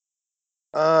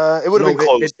 It would have been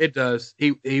close. It does.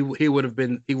 He would have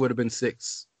been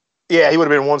 6. Yeah, he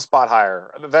would have been one spot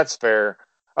higher. That's fair.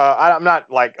 I'm not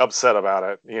like upset about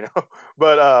it, you know.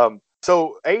 But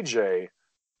so AJ,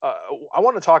 I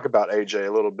want to talk about AJ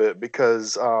a little bit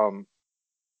because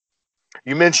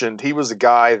you mentioned he was a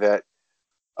guy that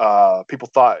people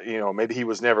thought, you know, maybe he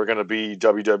was never going to be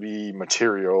WWE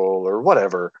material or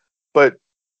whatever. But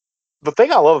the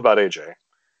thing I love about AJ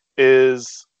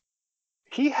is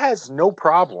he has no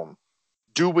problem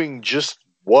doing just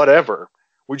whatever.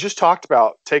 We just talked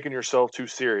about taking yourself too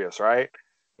serious, right?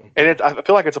 And I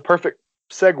feel like it's a perfect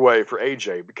segue for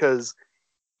AJ because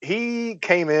he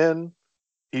came into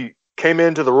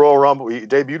the Royal Rumble, he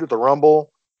debuted at the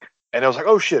Rumble, and it was like,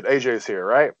 oh shit, AJ's here,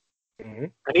 right? Mm-hmm.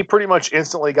 And he pretty much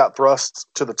instantly got thrust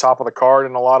to the top of the card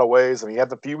in a lot of ways. I mean, he had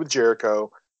the feud with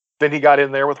Jericho, then he got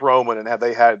in there with Roman, and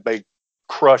they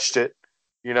crushed it,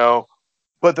 you know.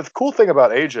 But the cool thing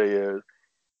about AJ is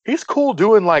he's cool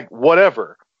doing like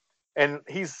whatever, and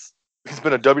he's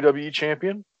been a WWE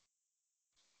champion,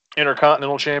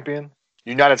 Intercontinental champion,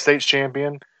 United States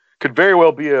champion, could very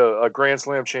well be a Grand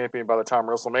Slam champion by the time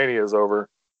WrestleMania is over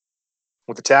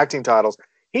with the tag team titles.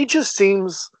 He just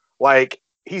seems like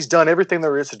he's done everything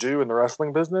there is to do in the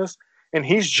wrestling business, and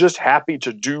he's just happy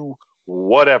to do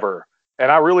whatever.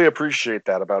 And I really appreciate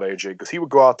that about AJ because he would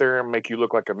go out there and make you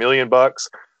look like $1,000,000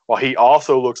 while he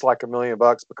also looks like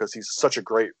 $1,000,000 because he's such a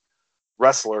great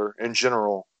wrestler in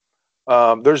general.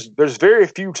 There's very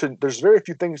few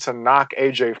things to knock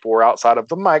AJ for outside of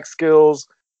the mic skills,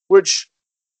 which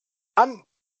I'm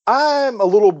a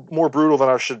little more brutal than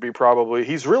I should be probably.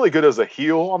 He's really good as a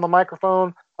heel on the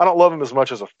microphone. I don't love him as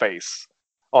much as a face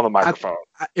on the microphone.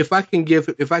 If I can give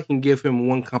him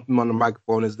one compliment on the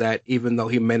microphone is that even though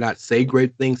he may not say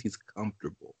great things, he's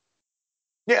comfortable.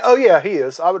 Yeah, oh yeah, he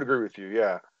is. I would agree with you.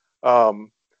 Yeah.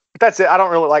 But that's it. I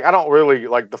don't really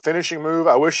like the finishing move.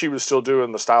 I wish he was still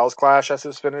doing the Styles Clash as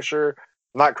his finisher.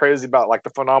 I'm not crazy about like the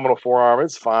phenomenal forearm.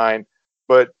 It's fine.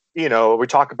 But, you know, we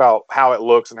talk about how it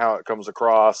looks and how it comes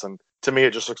across, and to me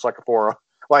it just looks like a forearm.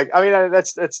 Like, I mean,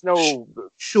 that's no.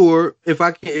 Sure. If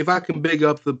I can big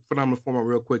up the phenomenal forearm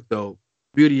real quick though,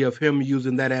 beauty of him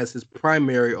using that as his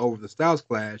primary over the Styles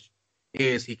Clash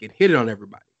is he can hit it on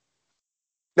everybody.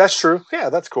 That's true. Yeah,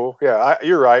 that's cool. Yeah,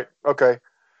 you're right. Okay.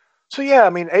 So yeah, I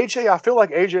mean AJ. I feel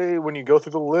like AJ. When you go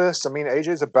through the list, I mean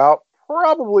AJ's about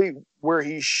probably where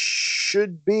he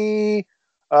should be.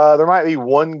 There might be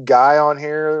one guy on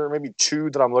here, or maybe two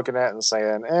that I'm looking at and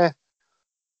saying, eh.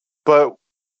 But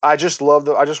I just want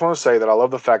to say that I love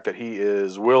the fact that he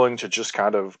is willing to just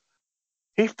kind of.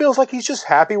 He feels like he's just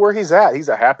happy where he's at. He's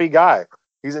a happy guy.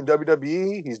 He's in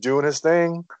WWE. He's doing his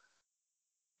thing,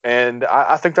 and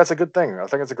I think that's a good thing. I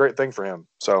think it's a great thing for him.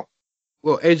 So,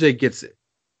 well, AJ gets it.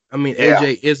 I mean, Yeah.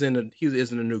 AJ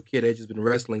isn't a new kid. AJ's been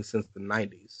wrestling since the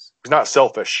 90s. he's not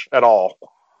selfish at all.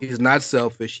 He's not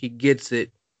selfish. He gets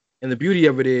it. And the beauty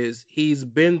of it is he's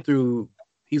been through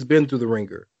the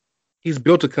ringer. He's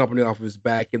built a company off of his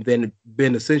back and then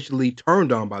been essentially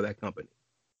turned on by that company.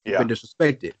 Yeah. Been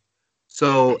disrespected.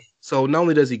 So not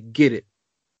only does he get it,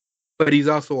 but he's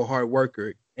also a hard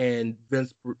worker, and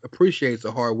Vince appreciates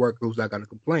a hard worker who's not going to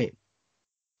complain.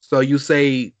 So you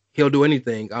say he'll do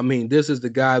anything. I mean, this is the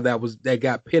guy that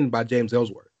got pinned by James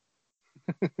Ellsworth.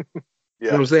 Yeah. You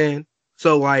know what I'm saying?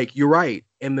 So like you're right,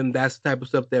 and then that's the type of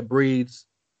stuff that breeds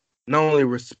not only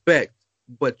respect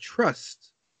but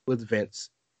trust with Vince.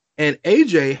 And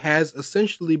AJ has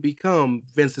essentially become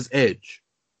Vince's edge,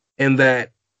 in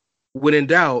that when in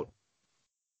doubt,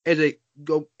 AJ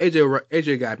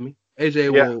got me.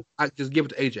 AJ Yeah. will. I just give it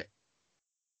to AJ.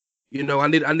 You know, I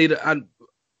need a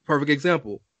perfect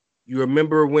example. You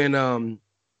remember when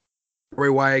Bray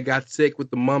Wyatt got sick with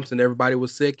the mumps and everybody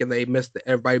was sick and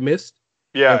everybody missed?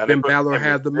 Yeah. And and Finn they put Balor him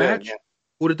had the in, match. Yeah.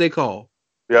 Who did they call?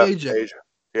 Yeah. AJ.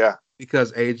 Yeah.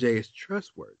 Because AJ is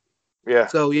trustworthy. Yeah.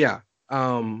 So yeah.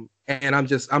 And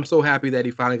I'm so happy that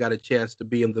he finally got a chance to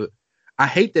be in the. I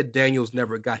hate that Daniels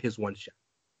never got his one shot.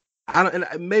 And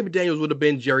maybe Daniels would have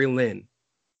been Jerry Lynn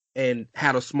and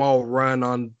had a small run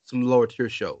on some lower tier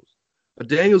shows. But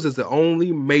Daniels is the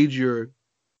only major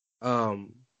TNA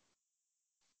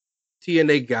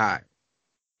guy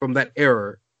from that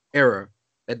era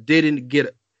that didn't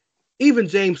get. Even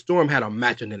James Storm had a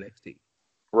match in NXT.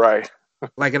 Right.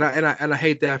 Like, and I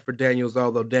hate that for Daniels,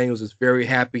 although Daniels is very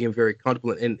happy and very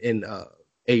comfortable in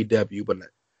AEW. But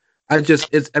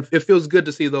it feels good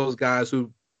to see those guys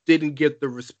who didn't get the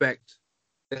respect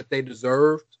that they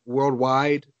deserved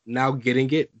worldwide now getting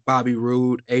it. Bobby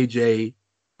Roode, AJ,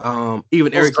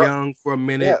 even Eric Young for a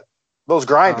minute. Yeah. Those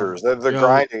grinders, the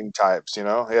grinding types, you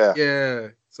know? Yeah. Yeah.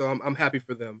 So I'm happy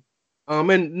for them.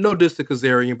 And no diss to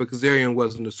Kazarian, but Kazarian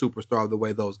wasn't a superstar the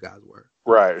way those guys were.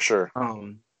 Right, sure.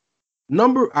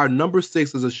 Our number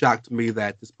 6 is a shock to me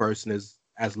that this person is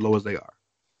as low as they are.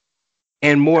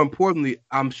 And more importantly,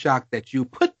 I'm shocked that you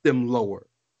put them lower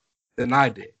than I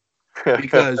did.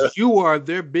 Because you are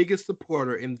their biggest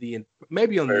supporter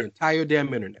maybe on the entire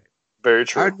damn internet. Very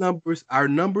true. Our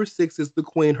number 6 is the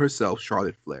queen herself,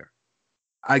 Charlotte Flair.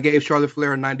 I gave Charlotte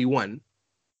Flair a 91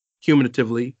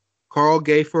 cumulatively. Carl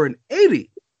gave her an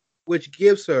 80, which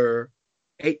gives her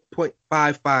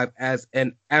 8.55 as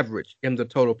an average in the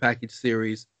total package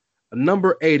series.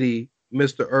 Number 80,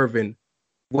 Mr. Irvin,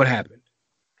 what happened?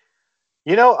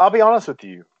 I'll be honest with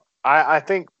you. I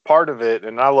think part of it,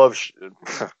 and I love,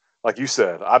 like you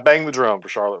said, I bang the drum for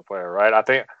Charlotte Flair,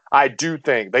 right? I do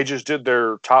think they just did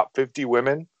their top 50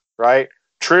 women, right?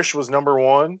 Trish was number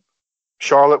 1.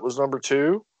 Charlotte was number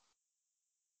 2.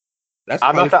 That's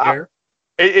fair.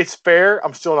 It's fair.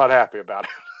 I'm still not happy about it.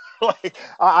 Like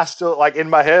I still like in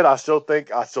my head. I still think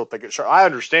it's Charlotte. I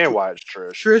understand why it's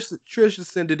Trish. Trish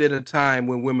ascended at a time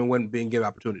when women weren't being given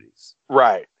opportunities.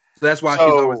 Right. So that's why she's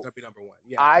always going to be number 1.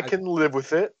 Yeah, I can live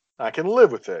with it. I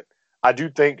do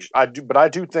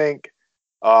think,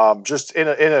 just in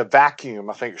a vacuum,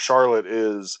 I think Charlotte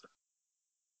is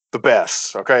the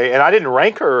best. Okay, and I didn't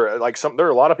rank her like some. There are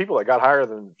a lot of people that got higher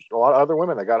than a lot of other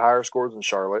women that got higher scores than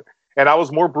Charlotte, and I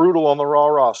was more brutal on the Raw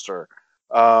roster.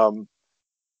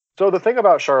 So the thing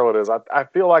about Charlotte is, I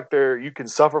feel like you can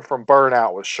suffer from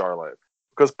burnout with Charlotte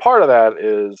because part of that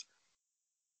is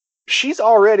she's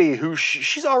already who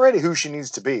she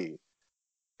needs to be,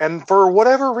 and for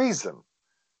whatever reason,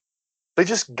 they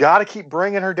just got to keep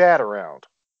bringing her dad around,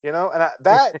 and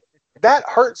that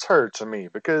hurts her to me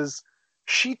because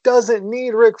she doesn't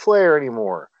need Ric Flair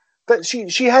anymore. That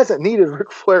she hasn't needed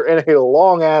Ric Flair in a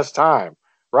long ass time,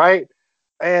 right?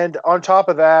 And on top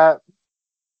of that,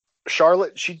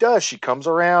 Charlotte, she comes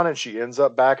around and she ends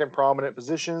up back in prominent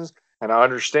positions. And I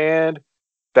understand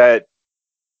that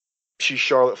she's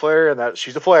Charlotte Flair and that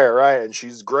she's a Flair, right? And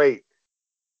she's great.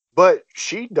 But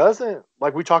she doesn't,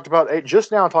 like we talked about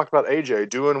just now, talked about AJ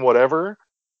doing whatever.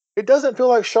 It doesn't feel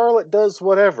like Charlotte does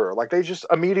whatever. Like they just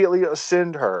immediately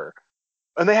ascend her.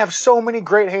 And they have so many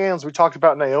great hands. We talked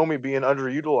about Naomi being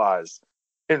underutilized.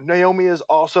 And Naomi is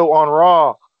also on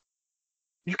Raw.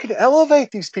 You can elevate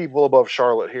these people above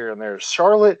Charlotte here and there.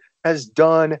 Charlotte has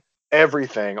done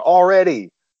everything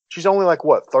already. She's only like,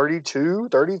 what, 32,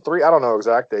 33? I don't know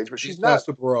exact age, but she's not.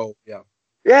 Bro, yeah.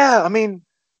 Yeah, I mean,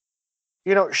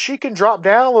 she can drop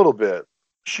down a little bit.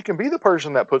 She can be the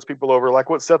person that puts people over, like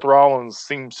what Seth Rollins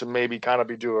seems to maybe kind of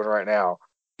be doing right now.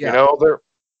 Yeah.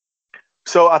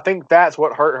 So I think that's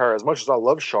what hurt her. As much as I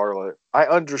love Charlotte, I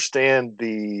understand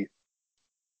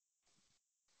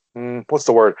what's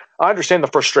the word? I understand the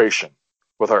frustration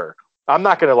with her. I'm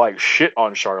not going to like shit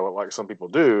on Charlotte like some people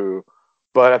do,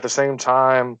 but at the same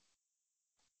time,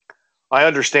 I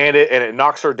understand it, and it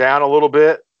knocks her down a little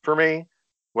bit for me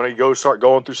when I start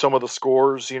going through some of the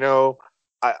scores.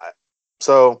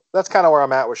 So that's kind of where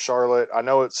I'm at with Charlotte. I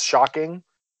know it's shocking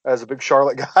as a big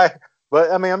Charlotte guy,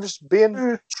 but I mean, I'm just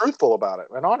being truthful about it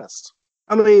and honest.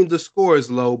 I mean, the score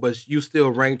is low, but you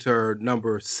still ranked her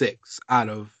number 6 out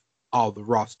of all the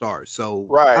Raw stars. So,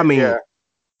 right, I mean,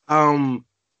 yeah.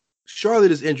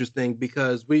 Charlotte is interesting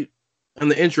because in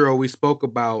the intro, we spoke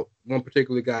about one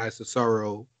particular guy,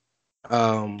 Cesaro.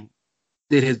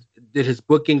 Did his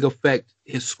booking affect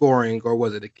his scoring, or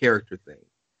was it a character thing?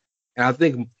 And I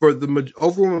think for the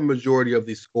overwhelming majority of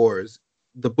these scores,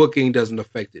 the booking doesn't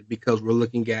affect it because we're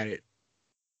looking at it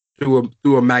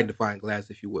through a magnifying glass,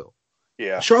 if you will.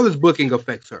 Yeah. Charlotte's booking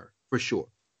affects her for sure,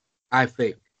 I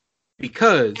think,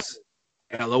 because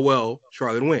LOL,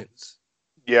 Charlotte wins.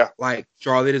 Yeah. Like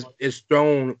Charlotte is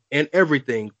thrown in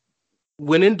everything.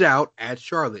 When in doubt, add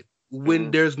Charlotte.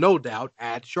 When there's no doubt,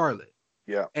 add Charlotte.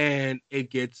 Yeah. And it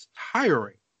gets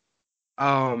tiring.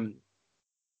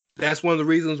 That's one of the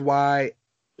reasons why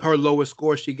her lowest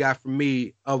score she got from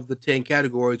me of the 10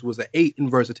 categories was an 8 in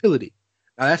versatility.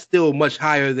 Now that's still much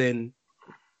higher than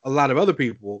a lot of other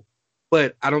people,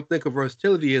 but I don't think of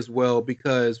versatility as well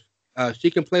because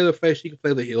she can play the face, she can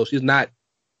play the heel. She's not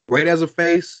great as a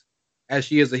face as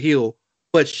she is a heel,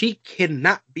 but she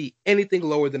cannot be anything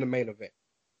lower than the main event.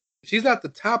 She's not the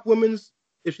top women's,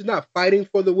 if she's not fighting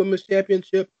for the women's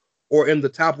championship or in the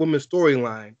top women's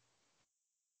storyline,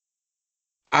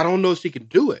 I don't know if she can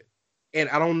do it. And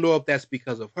I don't know if that's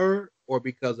because of her or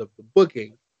because of the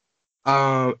booking.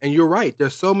 And you're right.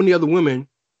 There's so many other women.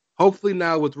 Hopefully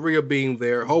now with Rhea being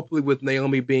there, hopefully with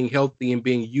Naomi being healthy and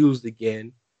being used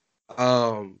again,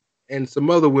 and some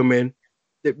other women,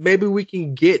 that maybe we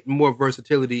can get more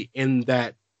versatility in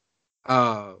that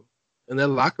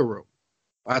locker room.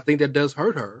 I think that does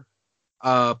hurt her.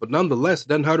 But nonetheless, it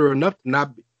doesn't hurt her enough to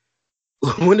not be.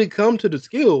 when it comes to the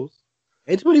skills,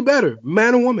 ain't too many better,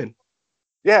 man or woman.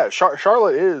 Yeah,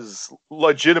 Charlotte is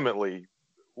legitimately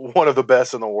one of the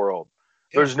best in the world.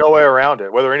 There's no way around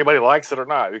it, whether anybody likes it or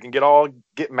not. You can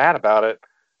get mad about it,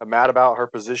 mad about her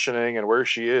positioning and where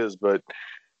she is, but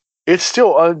it's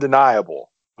still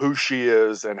undeniable who she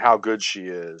is and how good she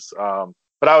is.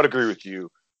 But I would agree with you.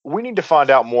 We need to find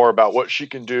out more about what she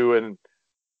can do in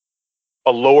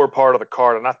a lower part of the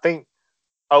card. And I think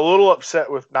a little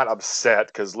upset with, not upset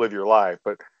because live your life,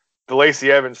 but the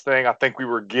Lacey Evans thing, I think we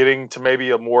were getting to maybe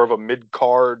a more of a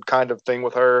mid-card kind of thing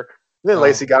with her. And then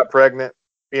Lacey got pregnant.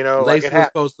 You know, Lacey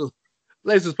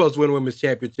was supposed to win a women's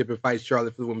championship and fight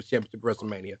Charlotte for the women's championship at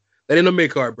WrestleMania. That ain't no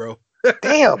mid-card, bro.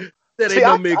 Damn. That ain't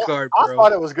no mid-card, bro. I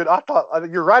thought it was good. I thought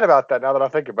you're right about that now that I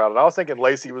think about it. I was thinking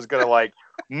Lacey was going to, like,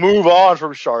 move on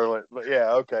from Charlotte. But,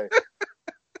 yeah, okay.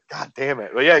 God damn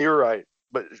it. But, yeah, you're right.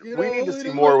 But we need to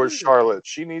see more with Charlotte.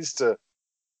 Charlotte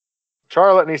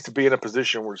needs to be in a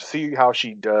position where see how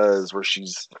she does, where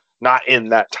she's not in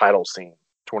that title scene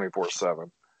 24/7.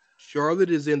 Charlotte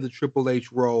is in the Triple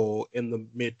H role in the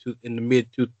mid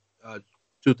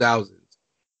 2000s,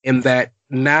 in that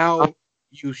now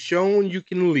you've shown you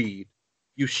can lead,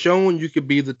 you've shown you can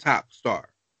be the top star.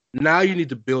 Now you need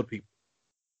to build people.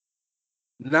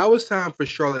 Now it's time for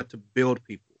Charlotte to build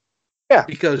people. Yeah,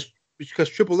 because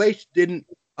Triple H didn't,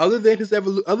 other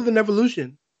than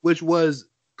Evolution, which was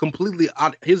completely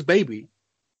his baby,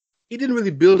 he didn't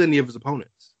really build any of his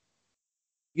opponents.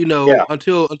 You know,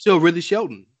 until really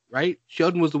Shelton, right?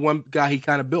 Shelton was the one guy he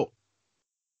kind of built.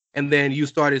 And then you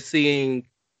started seeing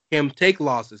him take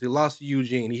losses. He lost to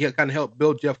Eugene. He kind of helped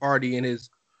build Jeff Hardy in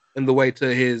the way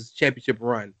to his championship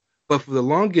run. But for the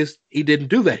longest, he didn't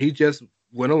do that. He just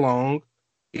went along.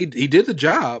 He did the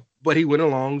job, but he went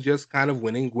along just kind of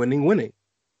winning.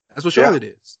 That's what Charlotte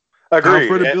is. Agree. Time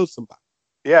for her to build somebody.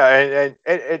 Yeah,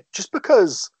 and just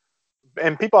because,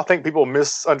 and I think people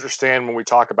misunderstand when we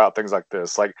talk about things like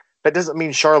this. Like, that doesn't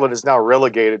mean Charlotte is now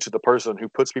relegated to the person who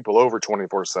puts people over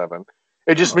 24/7.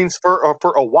 It just means for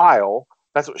a while,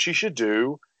 that's what she should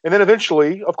do. And then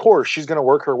eventually, of course, she's going to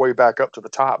work her way back up to the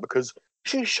top because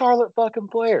she's Charlotte fucking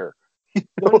Flair. You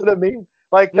know what I mean?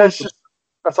 Like, that's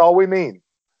all we mean.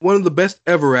 One of the best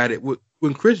ever at it.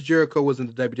 When Chris Jericho was in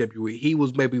the WWE, he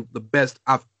was maybe the best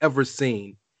I've ever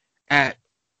seen at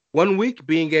 1 week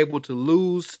being able to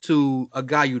lose to a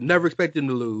guy you never expected him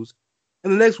to lose,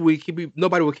 and the next week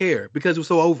nobody would care because it was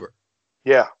so over.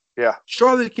 Yeah.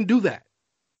 Charlotte can do that.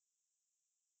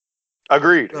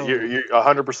 Agreed. You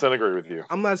 100% agree with you.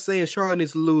 I'm not saying Charlotte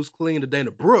needs to lose clean to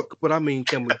Dana Brooke, but I mean,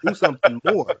 can we do something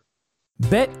more?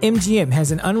 BetMGM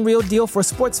has an unreal deal for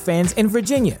sports fans in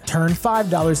Virginia. Turn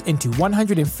 $5 into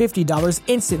 $150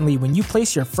 instantly when you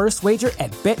place your first wager at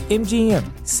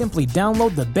BetMGM. Simply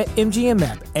download the BetMGM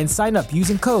app and sign up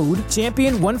using code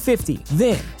Champion150.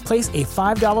 Then, place a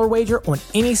 $5 wager on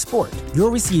any sport.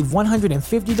 You'll receive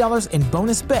 $150 in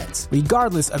bonus bets,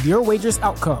 regardless of your wager's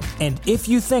outcome. And if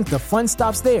you think the fun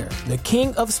stops there, the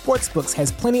king of sportsbooks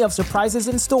has plenty of surprises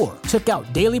in store. Check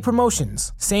out daily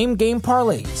promotions, same-game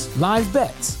parlays, live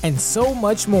bets, and so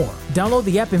much more. Download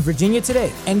the app in Virginia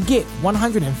today and get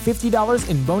 $150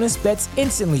 in bonus bets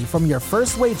instantly from your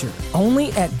first wager.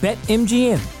 Only at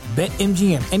BetMGM.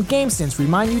 BetMGM and GameSense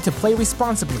remind you to play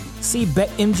responsibly. See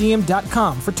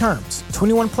BetMGM.com for terms.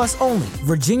 21 plus only.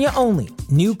 Virginia only.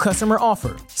 New customer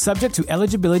offer. Subject to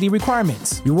eligibility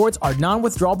requirements. Rewards are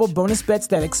non-withdrawable bonus bets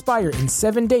that expire in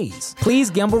 7 days. Please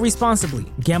gamble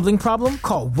responsibly. Gambling problem?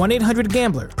 Call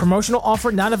 1-800-GAMBLER. Promotional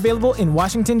offer not available in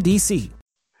Washington, D.C.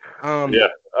 Yeah,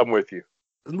 I'm with you.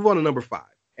 Let's move on to number 5.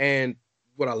 And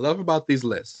what I love about these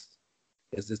lists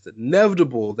is it's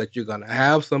inevitable that you're going to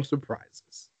have some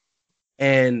surprises.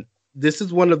 And this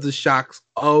is one of the shocks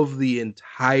of the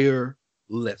entire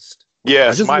list.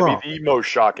 Yes, it might be the most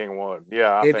shocking one.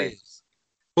 Yeah, I think it is.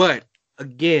 But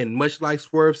again, much like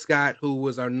Swerve Scott, who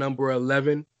was our number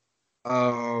 11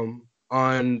 on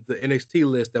the NXT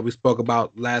list that we spoke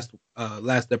about last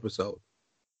episode.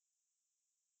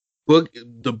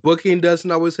 The booking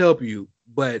doesn't always help you,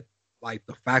 but like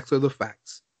the facts are the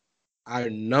facts.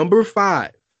 Our number 5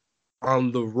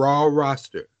 on the Raw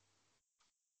roster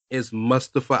is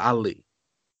Mustafa Ali.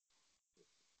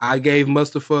 I gave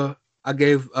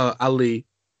Ali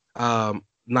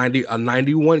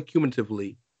 91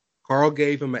 cumulatively. Carl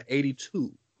gave him an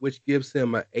 82, which gives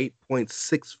him an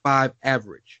 8.65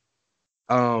 average.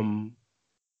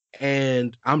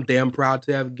 And I'm damn proud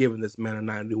to have given this man a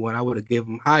 91. I would have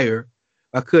given him higher.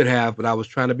 I could have, but I was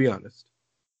trying to be honest.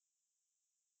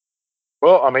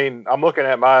 Well, I mean, I'm looking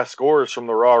at my scores from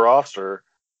the Raw roster,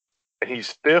 and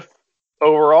he's 5th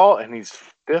overall, and he's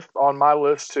 5th on my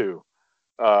list too.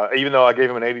 even though I gave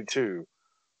him an 82.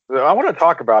 I want to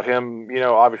talk about him.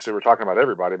 Obviously we're talking about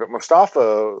everybody, but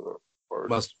Mustafa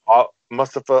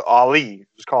Ali,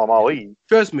 just call him Ali.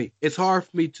 Trust me, it's hard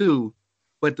for me too,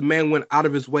 but the man went out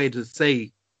of his way to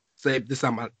say this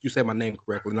time you say my name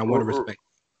correctly, and I want to respect.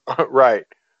 Right.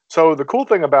 So the cool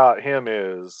thing about him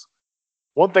is,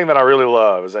 one thing that I really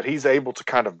love is that he's able to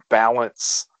kind of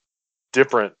balance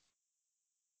different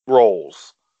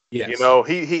roles. Yes.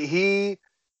 He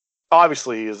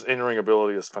obviously, his in-ring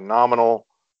ability is phenomenal.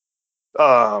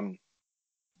 The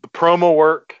promo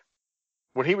work,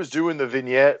 when he was doing the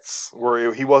vignettes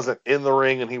where he wasn't in the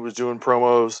ring and he was doing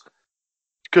promos,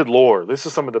 good Lord, this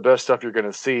is some of the best stuff you're going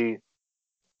to see.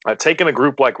 Taking a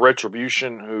group like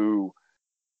Retribution, who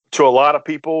to a lot of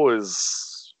people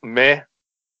is meh,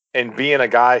 and being a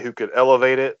guy who could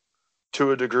elevate it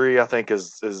to a degree, I think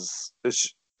is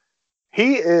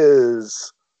he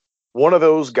is one of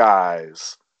those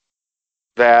guys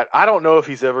that I don't know if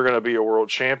he's ever going to be a world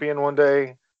champion one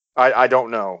day. I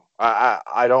don't know.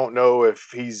 I don't know if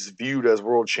he's viewed as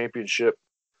world championship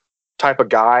type of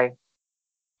guy,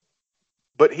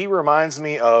 but he reminds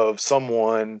me of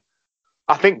someone.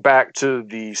 I think back to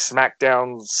the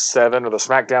SmackDown 7 or the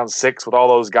SmackDown 6 with all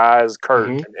those guys, Kurt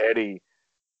and Eddie.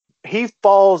 He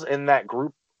falls in that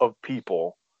group of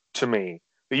people to me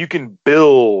that you can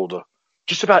build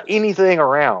just about anything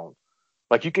around.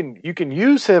 Like you can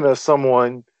use him as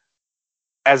someone,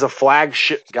 as a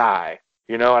flagship guy,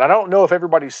 and I don't know if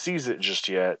everybody sees it just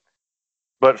yet,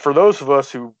 but for those of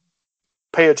us who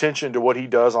pay attention to what he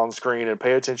does on screen and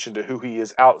pay attention to who he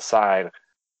is outside,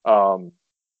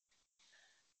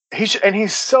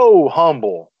 he's so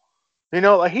humble.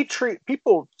 Like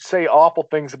people say awful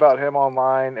things about him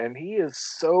online, and he is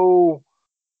so,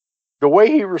 the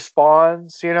way he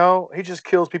responds, he just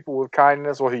kills people with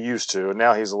kindness. Well, he used to, and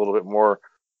now he's a little bit more,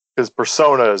 his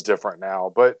persona is different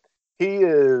now, but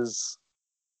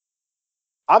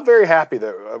I'm very happy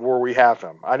that where we have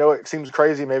him. I know it seems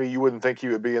crazy. Maybe you wouldn't think he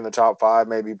would be in the top 5,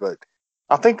 maybe, but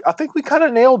I think we kind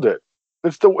of nailed it.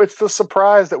 It's the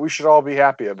surprise that we should all be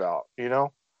happy about,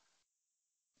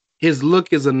 His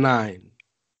look is a 9.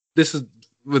 This is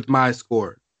with my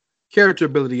score. Character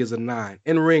ability is a 9.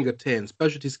 In ring a 10.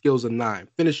 Specialty skills a 9.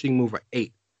 Finishing move a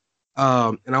 8.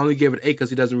 And I only gave it 8 because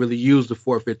he doesn't really use the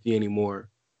 450 anymore,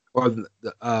 or the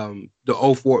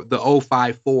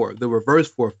 054, the reverse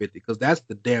 450, because that's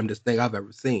the damnedest thing I've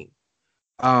ever seen.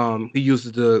 He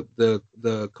uses the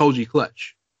Koji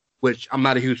clutch, which I'm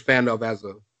not a huge fan of as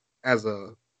a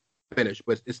finish,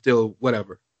 but it's still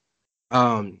whatever.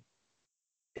 But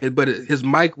his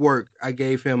mic work, I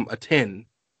gave him a 10.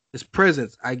 His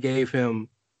presence, I gave him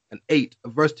an 8.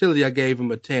 Versatility, I gave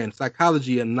him a 10.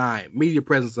 Psychology, a 9. Media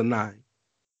presence, a 9.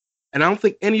 And I don't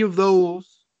think any of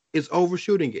those is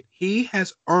overshooting it. He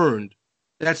has earned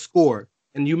that score.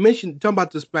 And you mentioned, talking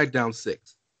about the SmackDown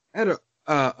 6. I had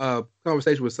a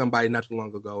conversation with somebody not too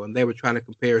long ago, and they were trying to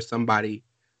compare somebody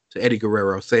to Eddie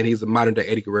Guerrero, saying he's a modern-day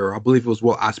Eddie Guerrero. I believe it was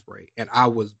Will Ospreay. And I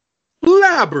was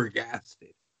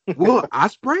flabbergasted. Will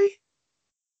Ospreay?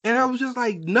 And I was just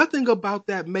like, nothing about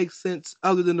that makes sense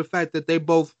other than the fact that they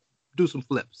both do some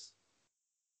flips.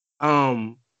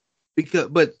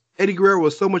 But Eddie Guerrero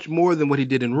was so much more than what he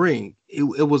did in ring.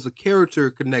 It was a character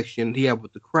connection he had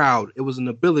with the crowd. It was an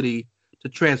ability to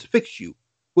transfix you.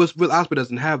 Will Ospreay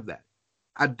doesn't have that.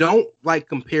 I don't like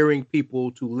comparing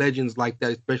people to legends like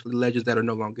that, especially legends that are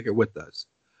no longer here with us.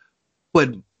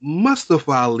 But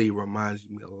Mustafa Ali reminds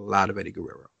me a lot of Eddie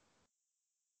Guerrero.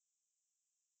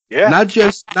 Yeah. Not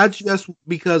just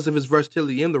because of his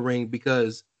versatility in the ring,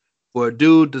 because for a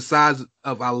dude the size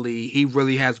of Ali, he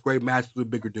really has great matches with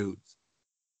bigger dudes.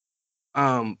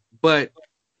 But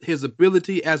his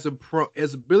ability as a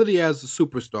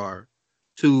superstar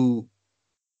to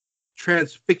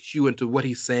transfix you into what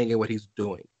he's saying and what he's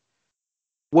doing.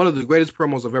 One of the greatest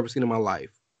promos I've ever seen in my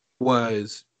life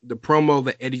was the promo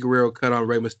that Eddie Guerrero cut on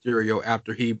Rey Mysterio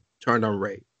after he turned on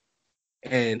Rey.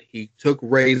 And he took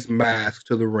Rey's mask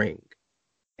to the ring,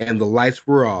 and the lights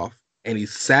were off, and he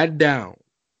sat down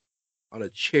on a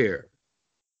chair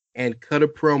and cut a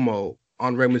promo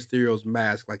on Rey Mysterio's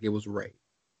mask like it was Rey.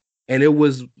 And it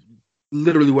was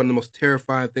literally one of the most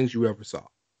terrifying things you ever saw.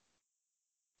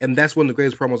 And that's one of the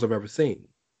greatest promos I've ever seen.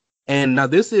 And now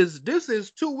this is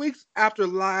 2 weeks after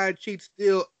Lie, Cheat,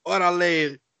 Steal,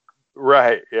 Orale.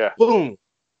 Right, yeah. Boom.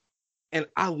 And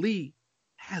Ali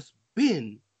has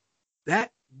been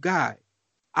that guy.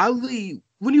 Ali,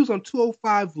 when he was on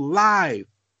 205 Live,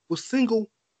 was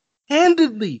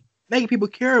single-handedly making people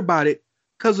care about it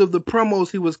because of the promos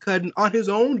he was cutting on his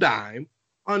own dime,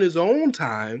 on his own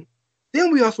time.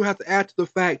 Then we also have to add to the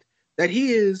fact that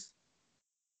he is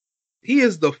he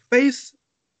is the face,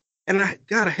 and I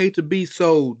gotta hate to be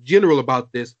so general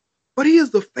about this, but he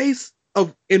is the face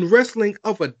of in wrestling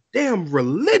of a damn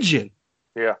religion.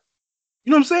 Yeah.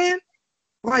 You know what I'm saying?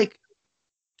 Like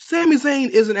Sami Zayn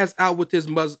isn't as out with his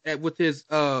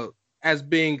as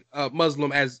being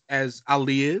Muslim as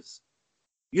Ali is,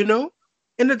 you know,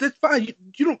 and that's fine.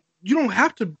 You don't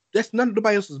have to. That's none of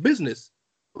nobody else's business.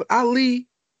 But Ali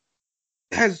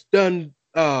has done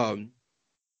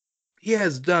he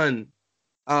has done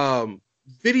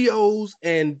videos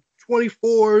and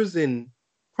 24s and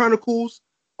chronicles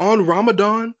on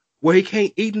Ramadan where he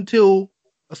can't eat until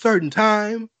a certain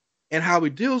time and how he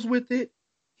deals with it.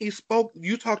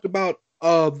 You talked about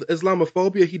the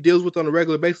Islamophobia he deals with on a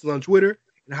regular basis on Twitter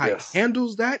and how he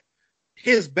handles that.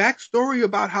 His backstory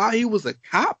about how he was a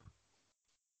cop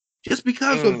just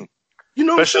because of, you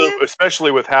know,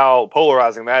 especially with how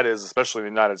polarizing that is, especially in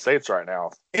the United States right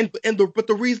now. But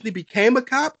the reason he became a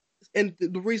cop and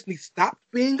the reason he stopped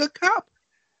being a cop,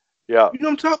 yeah, you know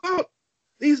what I'm talking about?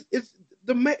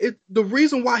 The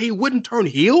reason why he wouldn't turn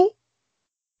heel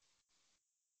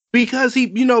because he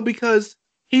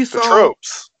saw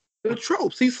the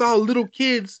tropes. He saw little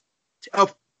kids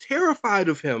terrified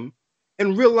of him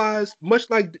and realized, much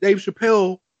like Dave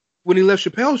Chappelle when he left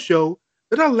Chappelle's show,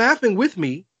 they're not laughing with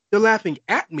me. They're laughing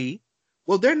at me.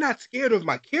 Well, they're not scared of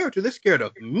my character. They're scared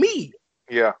of me.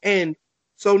 Yeah. And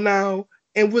so now,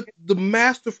 and with the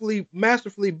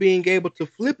masterfully being able to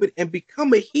flip it and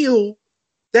become a heel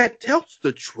that tells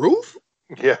the truth.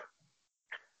 Yeah.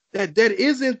 That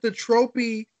isn't the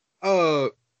tropey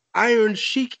Iron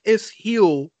Sheik is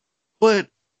heel, but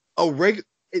a regular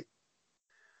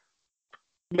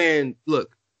man.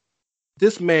 Look,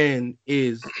 this man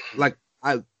is like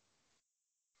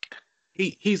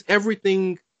he's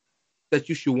everything that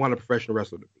you should want a professional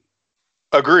wrestler to be.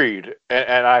 Agreed.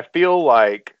 And I feel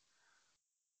like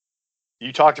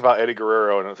you talked about Eddie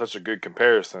Guerrero, and it's such a good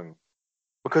comparison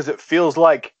because it feels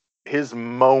like his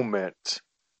moment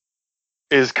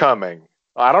is coming.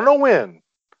 I don't know when.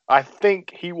 I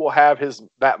think he will have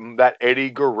that Eddie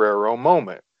Guerrero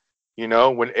moment. You know,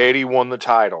 when Eddie won the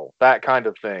title, that kind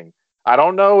of thing. I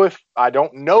don't know if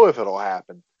it'll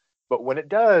happen, but when it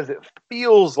does, it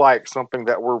feels like something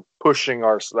that we're pushing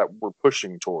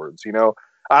towards. You know,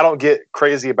 I don't get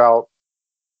crazy about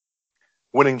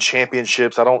winning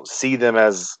championships. I don't see them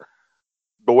as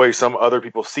the way some other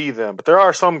people see them, but there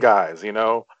are some guys, you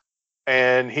know,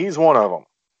 and he's one of them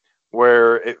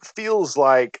where it feels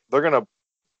like they're going to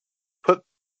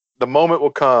the moment will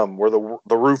come where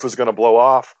the roof is going to blow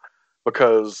off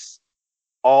because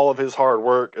all of his hard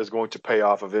work is going to pay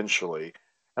off eventually.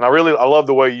 And I love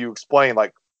the way you explain,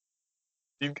 like,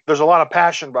 there's a lot of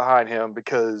passion behind him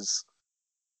because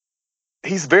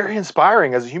he's very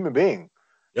inspiring as a human being.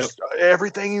 Yep. Just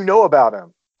everything you know about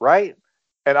him, right?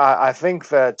 And I think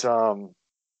that,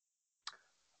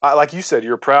 like you said,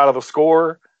 you're proud of a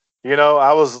score. You know,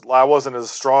 I wasn't as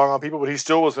strong on people, but he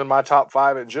still was in my top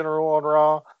 5 in general on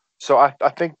Raw. So I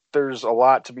think there's a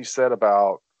lot to be said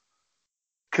about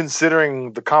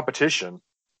considering the competition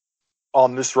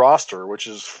on this roster, which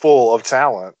is full of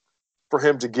talent, for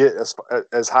him to get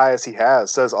as high as he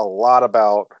has says a lot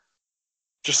about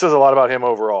him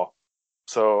overall.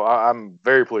 So I'm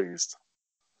very pleased.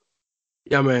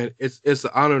 Yeah, man, it's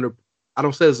an honor. I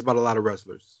don't say this about a lot of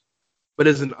wrestlers, but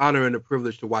it's an honor and a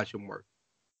privilege to watch him work.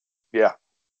 Yeah,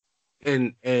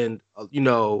 and you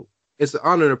know, it's an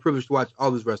honor and a privilege to watch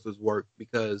all these wrestlers work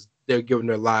because they're giving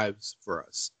their lives for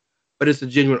us. But it's a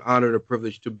genuine honor and a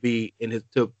privilege to be in his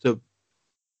to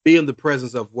be in the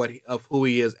presence of who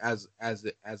he is as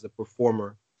a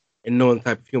performer and knowing the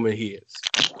type of human he is.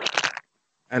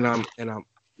 And I'm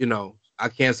you know, I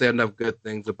can't say enough good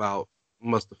things about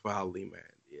Mustafa Ali, man.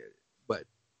 Yeah, but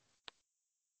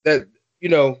that, you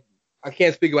know, I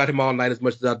can't speak about him all night as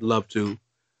much as I'd love to.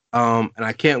 And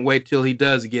I can't wait till he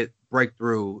does get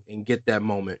breakthrough and get that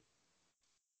moment.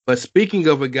 But speaking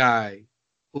of a guy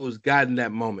who's gotten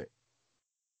that moment,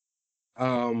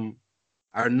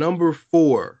 our number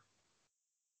 4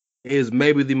 is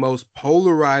maybe the most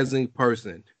polarizing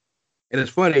person. And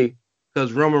it's funny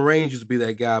because Roman Reigns used to be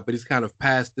that guy, but he's kind of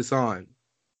passed that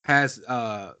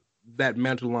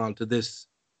mantle on to this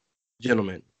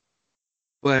gentleman.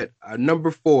 But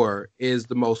number 4 is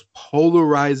the most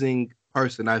polarizing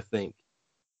person, I think,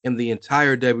 in the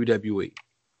entire WWE.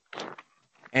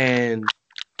 And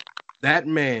that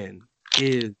man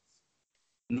is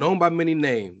known by many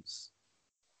names,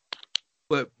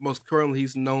 but most currently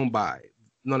he's known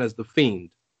as the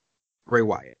Fiend, Bray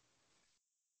Wyatt.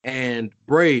 And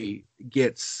Bray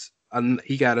got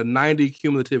a 90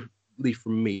 cumulatively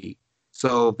from me.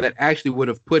 So that actually would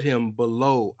have put him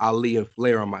below Ali and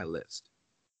Flair on my list.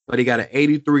 But he got an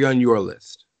 83 on your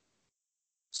list.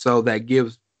 So that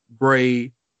gives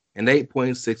Bray an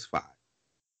 8.65.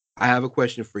 I have a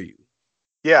question for you.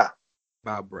 Yeah.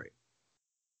 About Bray.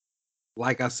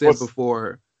 Like I said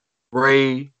before,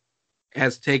 Bray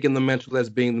has taken the mantle as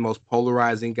being the most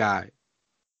polarizing guy,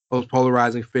 most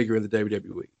polarizing figure in the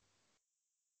WWE.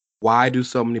 Why do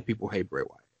so many people hate Bray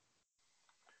Wyatt?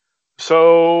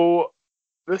 So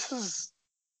this is,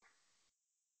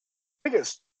 I think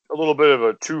it's a little bit of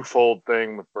a twofold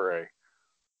thing with Bray.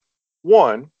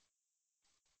 One,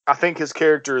 I think his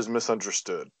character is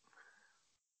misunderstood.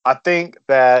 I think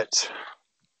that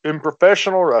in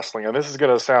professional wrestling, and this is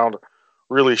going to sound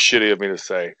really shitty of me to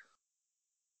say,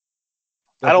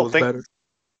 I don't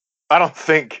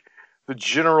think the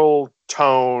general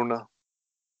tone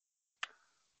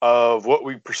of what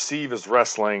we perceive as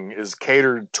wrestling is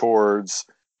catered towards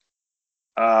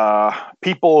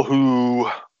people who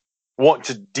want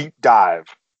to deep dive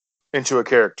into a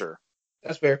character.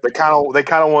 That's fair. They kind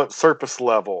of want surface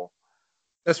level.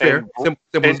 That's fair.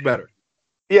 Simple is better.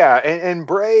 Yeah, and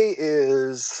Bray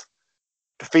is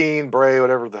the Fiend, Bray,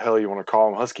 whatever the hell you want to call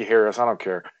him, Husky Harris, I don't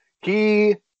care.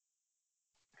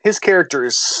 His character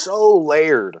is so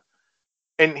layered,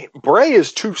 and Bray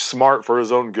is too smart for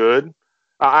his own good.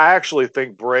 I actually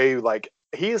think Bray,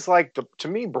 to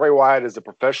me, Bray Wyatt is a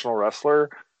professional wrestler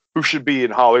who should be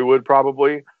in Hollywood,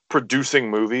 probably producing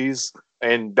movies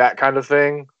and that kind of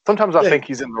thing. Sometimes I think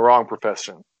he's in the wrong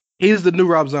profession. He's the new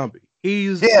Rob Zombie. He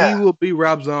will be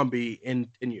Rob Zombie in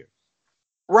 10 years.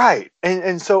 Right.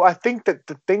 And so I think that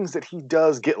the things that he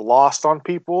does get lost on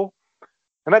people.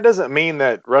 And that doesn't mean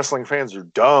that wrestling fans are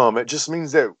dumb. It just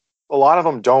means that a lot of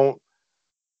them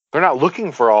they're not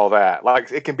looking for all that.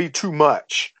 Like, it can be too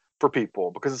much for people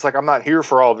because it's like, I'm not here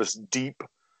for all this deep,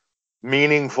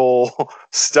 meaningful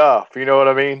stuff. You know what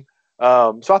I mean?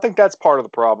 So I think that's part of the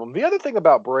problem. The other thing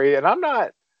about Bray, and I'm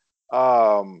not,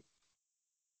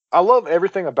 I love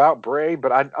everything about Bray,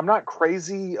 but I'm not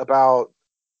crazy about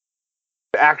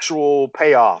the actual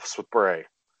payoffs with Bray.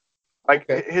 Like,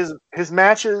 his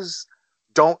matches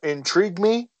don't intrigue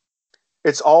me.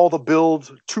 It's all the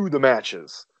build to the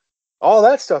matches. All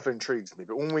that stuff intrigues me.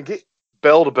 But when we get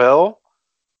bell to bell,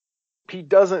 he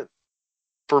doesn't,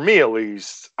 for me at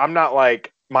least, I'm not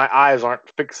like, my eyes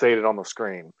aren't fixated on the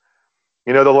screen.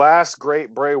 You know, the last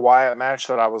great Bray Wyatt match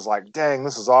that I was like, dang,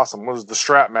 this is awesome, was the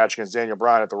strap match against Daniel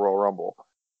Bryan at the Royal Rumble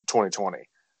 2020.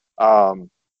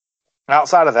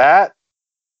 Outside of that,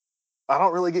 I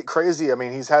don't really get crazy. I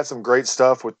mean, he's had some great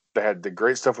stuff they had the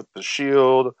great stuff with the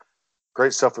Shield,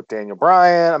 great stuff with Daniel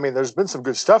Bryan. I mean, there's been some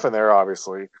good stuff in there,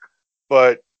 obviously.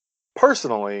 But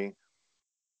personally,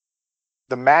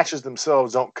 the matches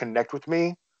themselves don't connect with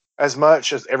me as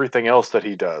much as everything else that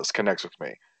he does connects with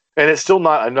me. And it's still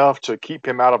not enough to keep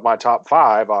him out of my top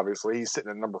 5, obviously. He's sitting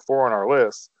at number 4 on our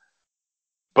list.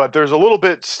 But there's a little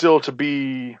bit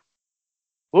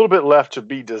left to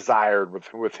be desired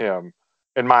with him,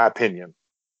 in my opinion.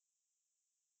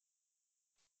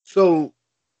 So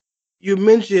you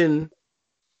mentioned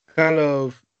kind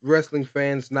of wrestling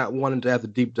fans not wanting to have the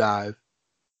deep dive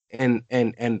and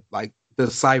like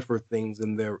decipher things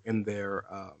in their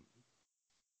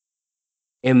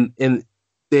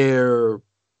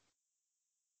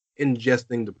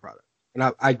ingesting the product. And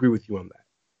I agree with you on that.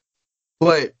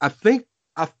 But I think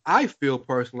I feel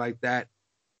personally like that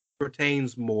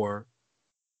pertains more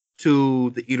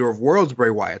to the Eater of Worlds, Bray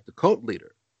Wyatt, the cult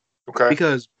leader. Okay.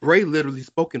 Because Bray literally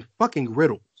spoke in fucking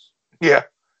riddles. Yeah.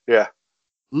 Yeah.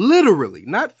 Literally,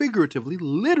 not figuratively,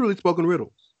 literally spoken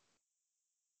riddles.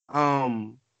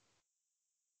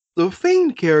 The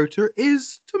Fiend character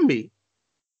is, to me,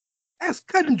 as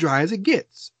cut and dry as it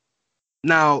gets.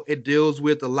 Now, it deals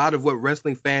with a lot of what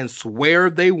wrestling fans swear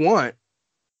they want,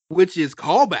 which is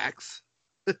callbacks.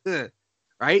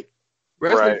 Right?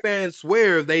 Wrestling fans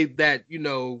swear that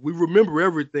we remember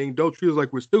everything, don't treat us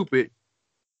like we're stupid.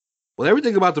 Well,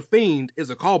 everything about the Fiend is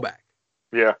a callback.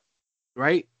 Yeah.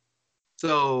 Right?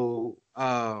 So,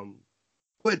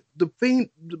 but the Fiend,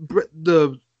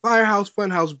 the Firehouse,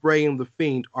 Funhouse, Bray, and the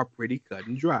Fiend are pretty cut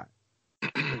and dry.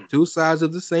 Two sides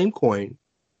of the same coin.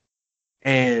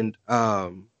 And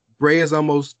Bray is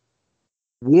almost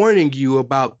warning you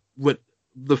about what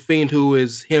the Fiend, who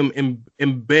is him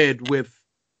in bed with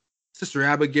Sister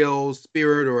Abigail's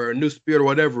spirit or a new spirit or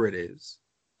whatever it is,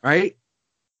 right?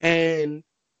 And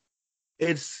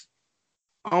it's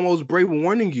almost Bray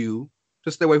warning you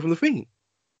to stay away from the Fiend.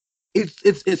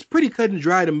 It's pretty cut and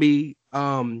dry to me.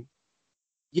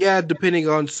 Yeah, depending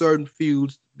on certain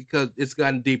feuds, because it's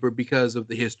gotten deeper because of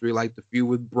the history, like the feud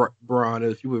with Braun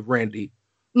and the feud with Randy.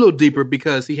 little deeper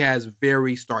because he has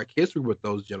very stark history with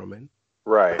those gentlemen.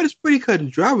 Right. But it's pretty cut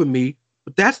and dry with me.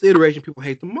 But that's the iteration people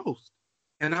hate the most,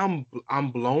 and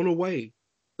I'm blown away.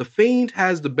 The Fiend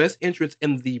has the best entrance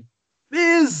in the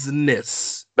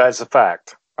business. That's a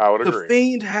fact. I would agree. The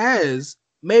Fiend has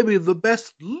maybe the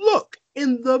best look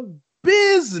in the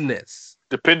business.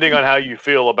 Depending on how you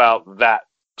feel about that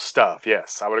stuff,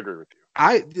 yes, I would agree with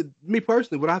you. Me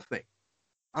personally, what I think.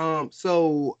 I'm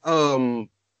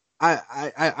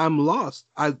lost.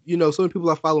 So many people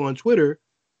I follow on Twitter,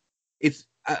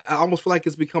 I almost feel like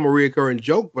it's become a reoccurring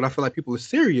joke, but I feel like people are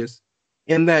serious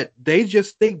in that they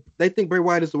think Bray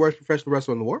Wyatt is the worst professional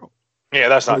wrestler in the world. Yeah,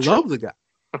 that's not true. I love the guy.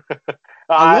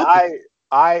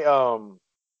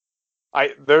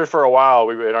 There for a while,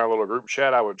 we in our little group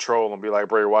chat, I would troll and be like,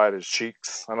 Bray Wyatt is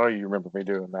cheeks. I know you remember me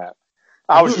doing that.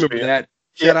 I remember that.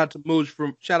 Shout out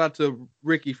to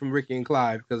Ricky from Ricky and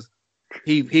Clive, because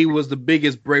he was the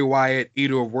biggest Bray Wyatt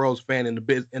Eater of Worlds fan in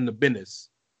the business.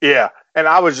 Yeah, and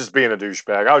I was just being a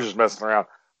douchebag. I was just messing around.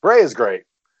 Bray is great.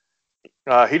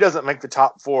 He doesn't make the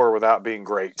top 4 without being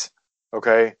great.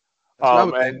 Okay,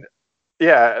 and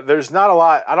yeah, there's not a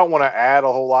lot. I don't want to add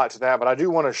a whole lot to that, but I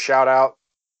do want to shout out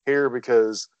here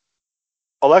because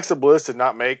Alexa Bliss did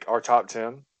not make our top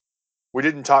 10. We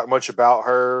didn't talk much about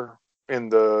her in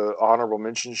the honorable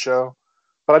mention show,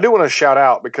 but I do want to shout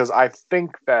out because I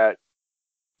think that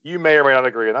you may or may not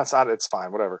agree, and it's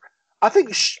fine, whatever. I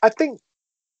think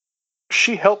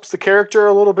she helps the character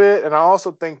a little bit, and I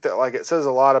also think that it says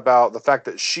a lot about the fact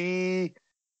that she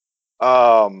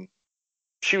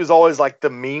was always like the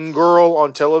mean girl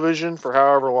on television for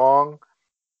however long,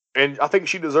 and I think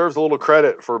she deserves a little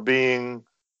credit for kind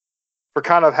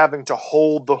of having to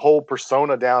hold the whole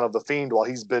persona down of the Fiend while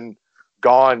he's been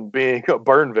gone being a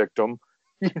burn victim.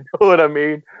 You know what I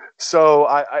mean? So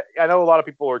I know a lot of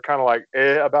people are kind of like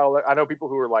about. I know people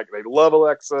who are like they love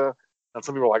Alexa. And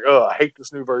some people are like, oh, I hate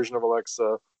this new version of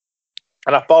Alexa.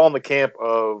 And I fall in the camp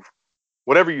of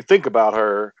whatever you think about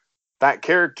her, that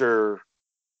character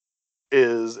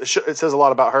it says a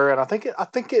lot about her. And I think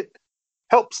it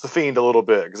helps the Fiend a little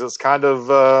bit because it's kind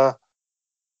of,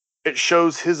 it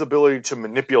shows his ability to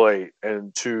manipulate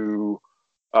and to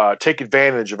take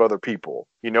advantage of other people.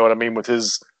 You know what I mean? With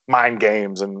his mind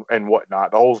games and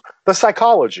whatnot, the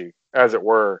psychology, as it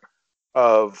were,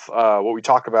 of what we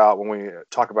talk about when we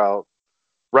talk about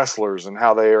wrestlers and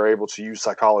how they are able to use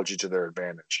psychology to their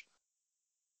advantage.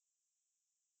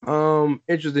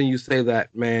 Interesting you say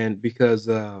that, man, because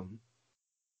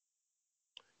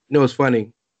it's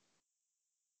funny.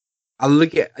 I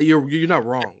look at you're not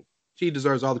wrong. She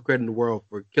deserves all the credit in the world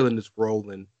for killing this role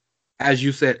and, as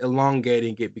you said,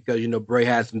 elongating it because Bray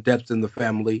had some depths in the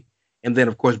family, and then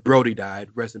of course Brody died.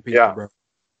 Rest in peace, bro.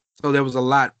 So there was a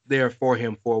lot there for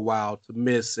him for a while to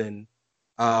miss, and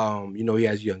he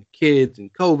has young kids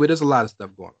and COVID. There's a lot of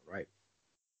stuff going on, right?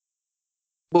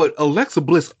 But Alexa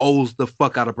Bliss owes the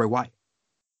fuck out of Bray Wyatt.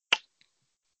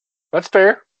 That's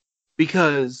fair.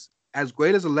 Because as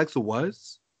great as Alexa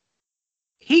was,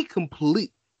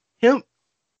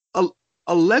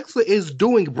 Alexa is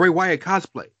doing Bray Wyatt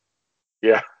cosplay.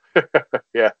 Yeah.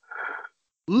 Yeah.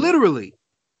 Literally.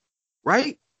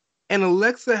 Right? And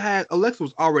Alexa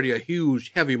was already a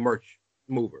huge, heavy merch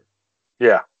mover.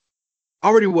 Yeah.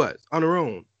 Already was on her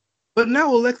own. But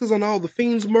now Alexa's on all the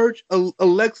Fiend's merch.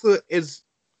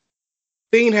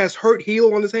 Fiend has hurt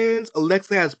heel on his hands.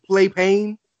 Alexa has play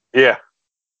pain. Yeah.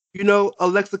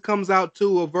 Alexa comes out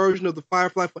to a version of the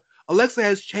Firefly. Alexa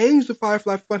has changed the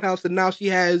Firefly Funhouse, and now she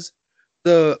has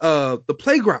the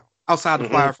playground outside the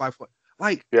Firefly Fun.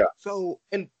 So,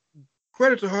 and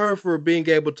credit to her for being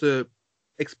able to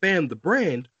expand the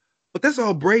brand, but that's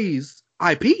all Bray's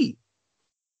IP.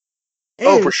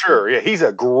 And, for sure. Yeah, he's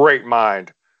a great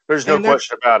mind. There's no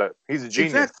question about it. He's a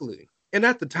genius. Exactly. And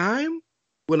at the time,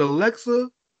 when Alexa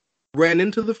ran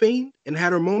into the Fiend and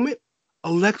had her moment,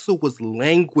 Alexa was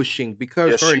languishing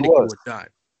because her and Nikki were done.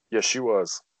 Yes, she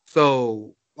was.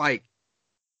 So,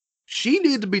 she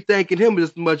needed to be thanking him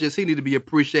as much as he needed to be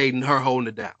appreciating her holding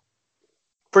it down.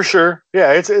 For sure.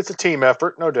 Yeah, it's a team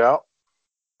effort, no doubt.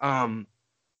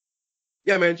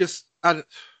 Yeah, man, I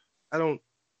don't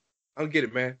get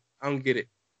it, man. I don't get it.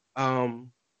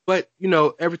 But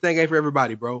everything ain't for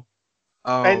everybody, bro.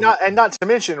 And not to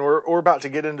mention, we're about to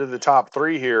get into the top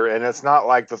 3 here, and it's not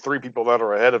like the 3 people that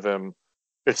are ahead of him.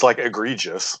 It's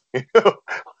egregious. The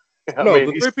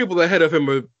 3 people ahead of him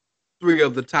are 3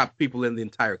 of the top people in the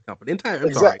entire company,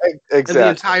 exactly. in the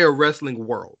entire wrestling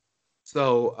world.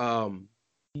 So,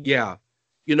 yeah,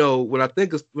 when I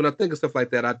think of stuff like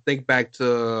that, I think back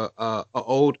to an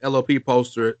old LOP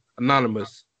poster,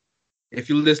 Anonymous. If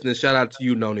you're listening, shout out to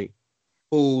you, Noni.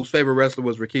 whose favorite wrestler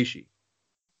was Rikishi.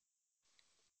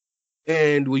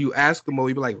 And when you ask him,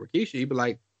 he'd be like, Rikishi? He'd be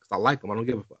like, because I like him. I don't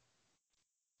give a fuck.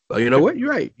 So you know what? You're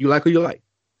right. You like who you like.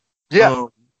 Yeah.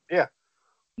 Yeah.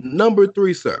 Number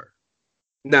 3, sir.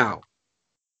 Now,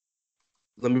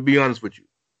 let me be honest with you.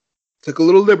 Took a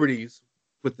little liberties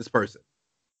with this person.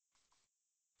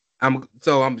 Number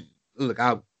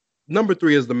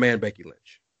 3 is the man, Becky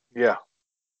Lynch. Yeah.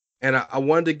 And I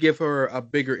wanted to give her a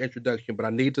bigger introduction, but I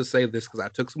need to say this because I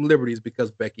took some liberties because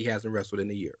Becky hasn't wrestled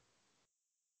in a year.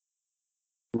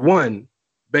 One,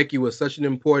 Becky was such an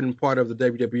important part of the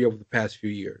WWE over the past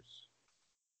few years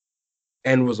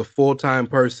and was a full-time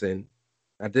person.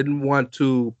 I didn't want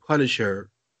to punish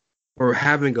her for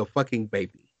having a fucking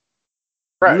baby.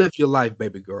 Right. Live your life,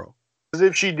 baby girl. Because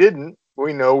if she didn't,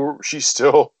 we know who she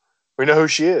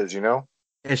is, you know?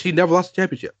 And she never lost a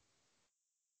championship.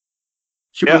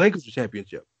 She relinquished the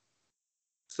championship.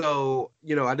 So,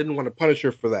 I didn't want to punish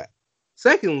her for that.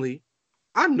 Secondly,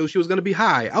 I knew she was going to be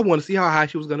high. I want to see how high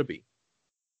she was going to be.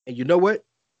 And you know what?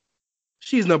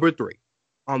 She's number 3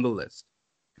 on the list.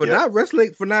 For not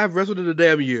wrestled in a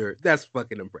damn year, that's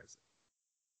fucking impressive.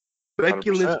 Becky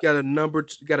 100%. Lynch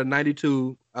got a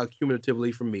 92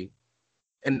 cumulatively from me,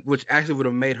 and which actually would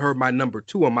have made her my number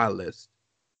 2 on my list.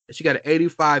 And she got an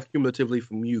 85 cumulatively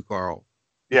from you, Carl.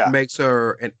 Yeah, which makes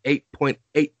her an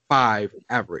 8.85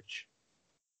 average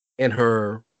in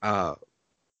her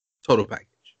total package.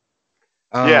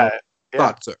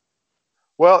 Thoughts, sir?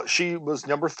 Well, she was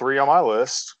number 3 on my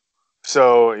list.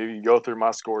 So if you go through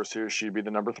my scores here, she'd be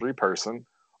the number 3 person.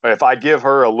 If I give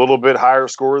her a little bit higher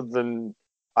score than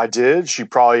I did, she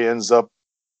probably ends up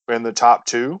in the top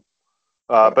 2.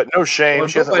 But no shame. Well,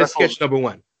 she nobody's sketch number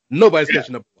 1. Nobody's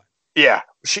sketching number 1. Yeah,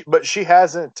 she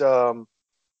hasn't.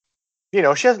 She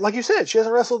hasn't, like you said, she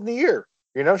hasn't wrestled in a year.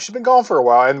 She's been gone for a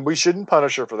while, and we shouldn't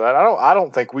punish her for that. I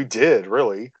don't think we did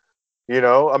really.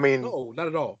 I mean, no, not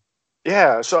at all.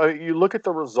 Yeah, so you look at the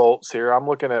results here. I'm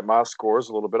looking at my scores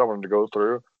a little bit. I wanted to go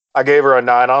through. I gave her a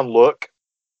 9 on look.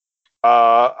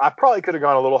 I probably could have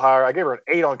gone a little higher. I gave her an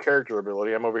 8 on character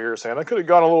ability. I'm over here saying I could have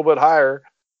gone a little bit higher.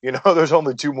 There's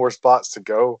only 2 more spots to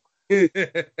go. The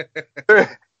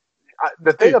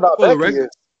thing about Becky is...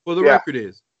 For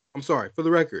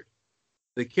the record,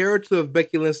 the character of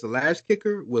Becky Lynch, the last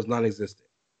kicker, was non-existent.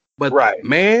 But the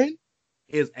man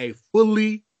is a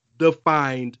fully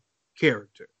defined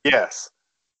character. Yes.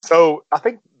 So I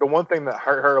think the one thing that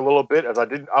hurt her a little bit is I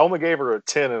only gave her a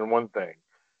 10 in one thing,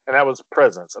 and that was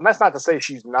presence. And that's not to say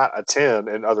she's not a 10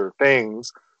 in other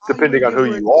things, depending on who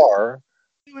you are.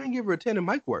 You didn't give her a 10 in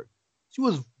mic work. She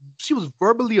was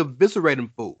verbally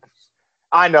eviscerating fools.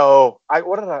 I know. I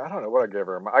don't know what I gave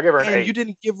her. I gave her an 8. You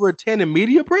didn't give her a 10 in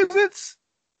media presence?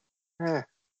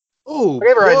 Oh, I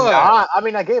gave her a 9. I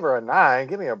mean, I gave her a 9.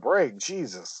 Give me a break.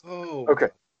 Jesus. Oh. Okay.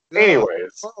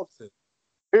 Anyways,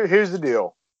 here's the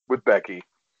deal with Becky.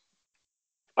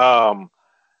 It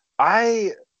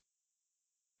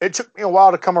took me a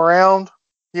while to come around,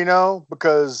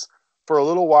 because for a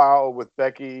little while with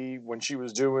Becky, when she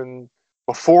was doing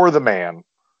Before the Man,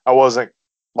 I wasn't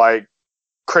like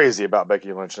crazy about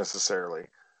Becky Lynch necessarily.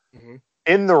 Mm-hmm.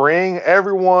 In the ring,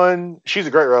 she's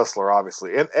a great wrestler,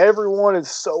 obviously, and everyone is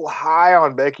so high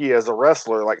on Becky as a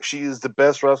wrestler, like she is the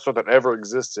best wrestler that ever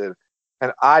existed.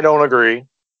 And I don't agree.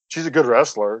 She's a good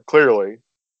wrestler, clearly,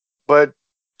 but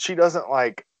she doesn't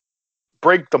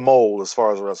break the mold as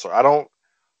far as a wrestler. I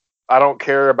don't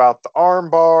care about the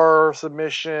armbar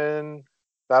submission,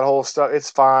 that whole stuff.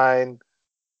 It's fine.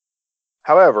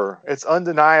 However, it's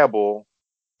undeniable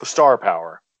the star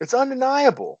power. It's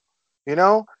undeniable.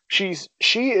 She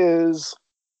is,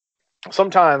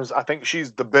 sometimes I think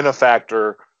she's the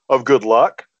benefactor of good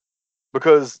luck,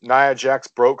 because Nia Jax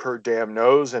broke her damn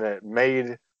nose, and it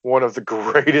made one of the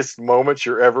greatest moments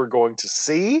you're ever going to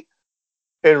see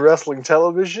in wrestling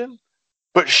television.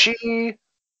 But she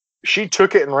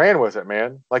took it and ran with it,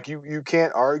 man. Like you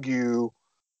can't argue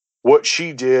what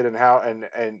she did and how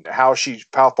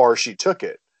far she took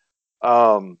it.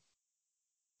 I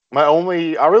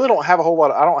really don't have a whole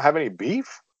lot. I don't have any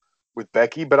beef with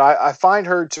Becky, but I find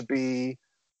her to be.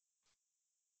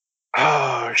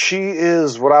 She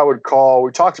is what I would call,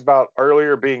 we talked about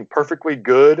earlier, being perfectly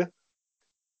good.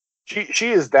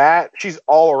 She is that. She's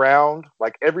all around.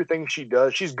 Like everything she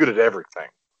does, she's good at everything,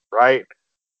 right?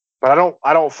 But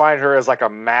I don't find her as like a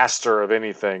master of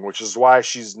anything, which is why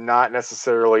she's not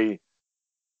necessarily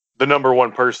the number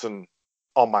 1 person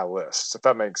on my list, if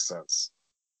that makes sense.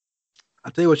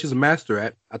 I'll tell you what she's a master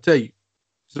at. She's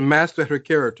a master at her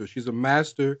character. She's a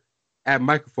master at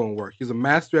microphone work. She's a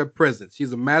master at presence.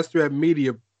 She's a master at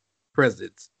media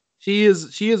presence. She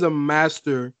is a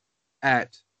master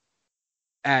at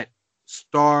at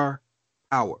star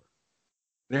power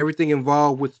and everything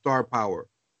involved with star power.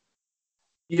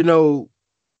 You know,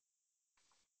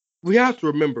 we have to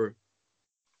remember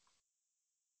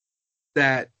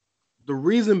that the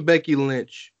reason Becky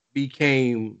Lynch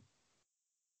became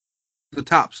the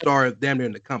top star damn near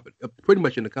in the company, pretty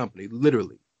much in the company,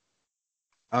 literally.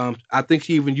 I think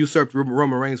she even usurped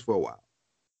Roman Reigns for a while.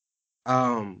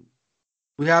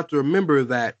 We have to remember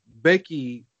that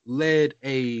Becky led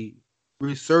a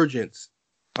resurgence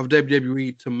of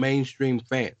WWE to mainstream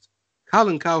fans.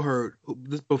 Colin Cowherd,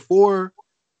 before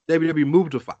WWE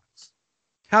moved to Fox,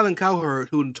 Colin Cowherd,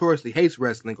 who notoriously hates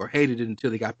wrestling or hated it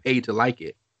until they got paid to like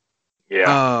it,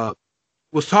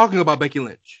 was talking about Becky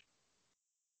Lynch.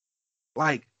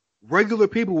 Like, regular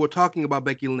people were talking about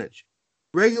Becky Lynch.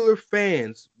 Regular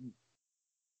fans,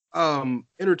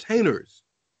 entertainers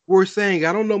were saying,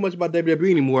 I don't know much about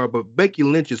WWE anymore, but Becky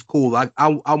Lynch is cool.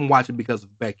 I'm watching because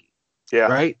of Becky. Yeah.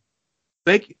 Right?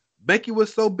 Becky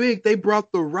was so big, they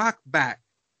brought The Rock back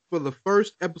for the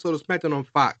first episode of SmackDown on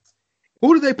Fox.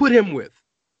 Who did they put him with?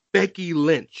 Becky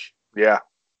Lynch. Yeah.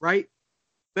 Right?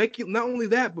 Becky, not only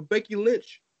that, but Becky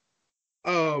Lynch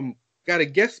got a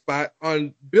guest spot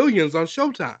on Billions on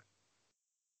Showtime.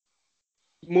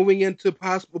 Moving into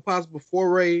possible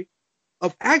foray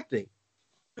of acting.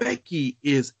 Becky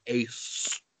is a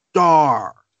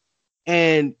star.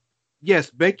 And yes,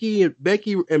 Becky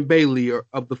and Bayley are,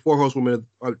 of the Four Horsewomen,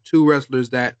 are two wrestlers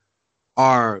that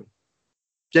are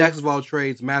jacks of all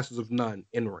trades, masters of none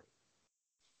in ring.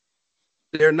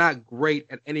 They're not great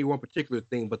at any one particular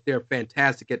thing, but they're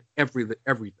fantastic at everything.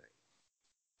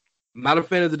 I'm not a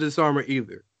fan of the Disarmer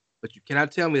either, but you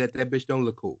cannot tell me that bitch don't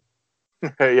look cool.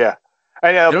 Yeah.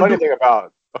 And a funny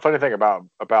thing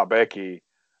about Becky,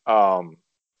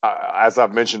 as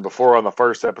I've mentioned before on the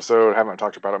first episode, I haven't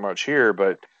talked about it much here,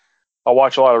 but I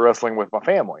watch a lot of wrestling with my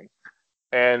family.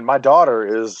 And my daughter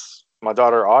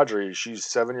Audrey, she's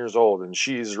 7 years old and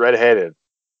she's redheaded.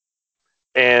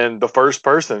 And the first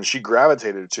person she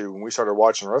gravitated to when we started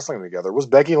watching wrestling together was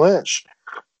Becky Lynch.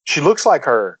 She looks like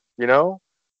her, you know,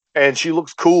 and she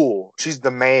looks cool. She's the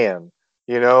man,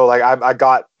 you know, like I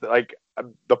got like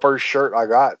the first shirt I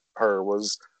got her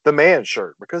was the man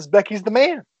shirt because Becky's the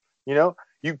man, you know.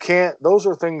 Those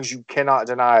are things you cannot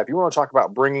deny. If you want to talk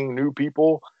about bringing new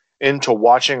people into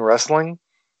watching wrestling,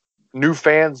 new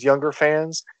fans, younger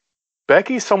fans,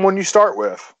 Becky's someone you start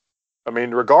with. I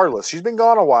mean, regardless, she's been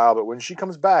gone a while, but when she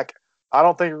comes back, I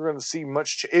don't think we're going to see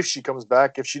much. If she comes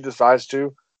back, if she decides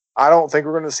to, I don't think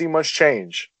we're going to see much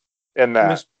change in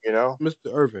that, you know?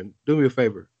 Mr. Irvin, do me a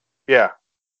favor. Yeah.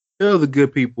 Tell the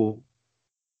good people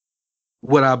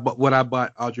what I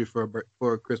bought Audrey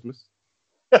for Christmas.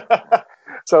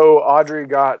 So Audrey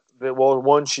got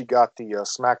she got the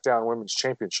SmackDown Women's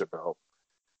Championship belt,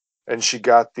 and she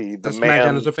got the man.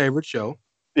 SmackDown is her favorite show.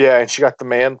 Yeah, and she got the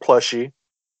man plushie,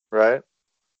 right?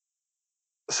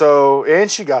 So, and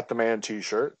she got the man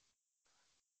T-shirt.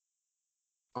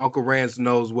 Uncle Rance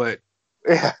knows what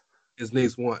his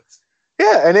niece wants.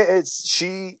 Yeah, and it's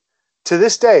she. To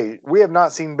this day, we have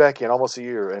not seen Becky in almost a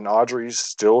year, and Audrey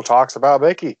still talks about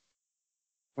Becky.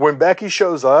 When Becky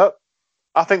shows up,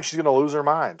 I think she's going to lose her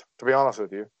mind, to be honest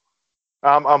with you.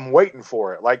 I'm waiting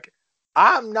for it. Like,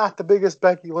 I'm not the biggest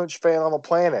Becky Lynch fan on the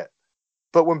planet,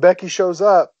 but when Becky shows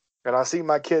up and I see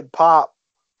my kid pop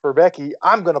for Becky,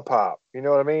 I'm going to pop. You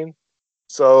know what I mean?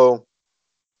 So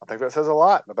I think that says a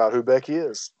lot about who Becky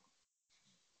is.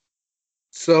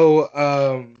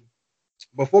 So,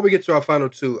 before we get to our final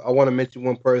two, I want to mention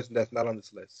one person that's not on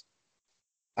this list.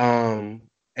 And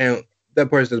that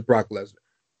person is Brock Lesnar.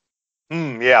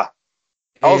 Yeah.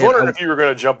 I was wondering if you were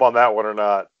going to jump on that one or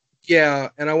not. Yeah,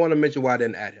 and I want to mention why I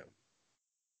didn't add him.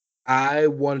 I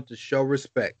wanted to show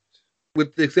respect,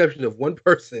 with the exception of one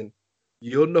person.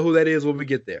 You'll know who that is when we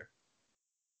get there.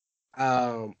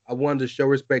 I wanted to show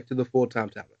respect to the full-time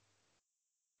talent.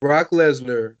 Brock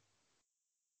Lesnar,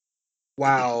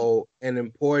 while an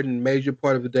important major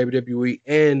part of the WWE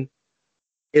and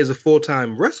is a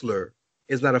full-time wrestler,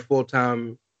 is not a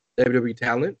full-time WWE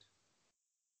talent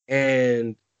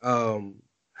and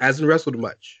hasn't wrestled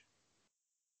much.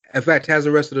 In fact,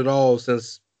 hasn't wrestled at all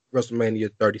since WrestleMania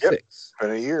 36. Yep.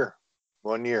 Been a year.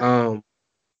 1 year.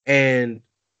 And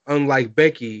unlike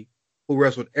Becky, who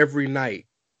wrestled every night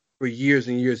for years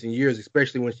and years and years,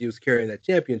 especially when she was carrying that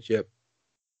championship,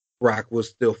 Brock was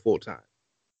still full-time.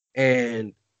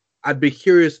 And I'd be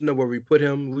curious to know where we put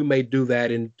him. We may do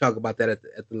that and talk about that at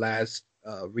the last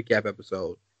recap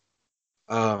episode.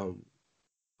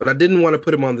 But I didn't want to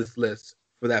put him on this list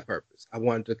for that purpose. I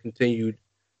wanted to continue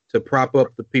to prop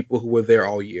up the people who were there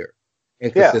all year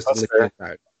and consistently.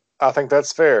 I think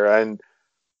that's fair. And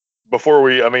before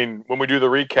when we do the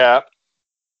recap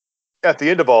at the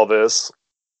end of all this,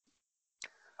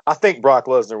 I think Brock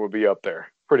Lesnar would be up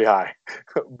there pretty high.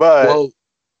 But well,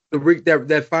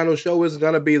 that final show is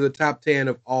gonna be the top 10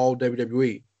 of all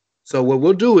WWE. So what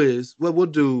we'll do is let's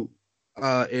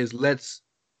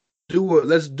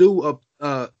do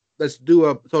a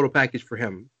total package for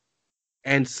him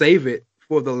and save it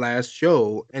for the last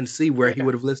show and see where he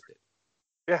would have listed.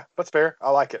 Yeah, that's fair.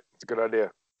 I like it. It's a good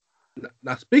idea.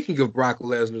 Now, speaking of Brock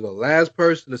Lesnar, the last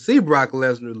person to see Brock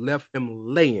Lesnar left him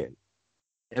laying,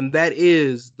 and that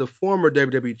is the former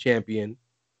WWE champion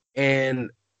and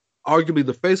arguably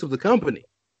the face of the company.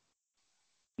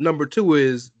 Number 2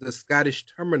 is the Scottish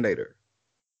Terminator,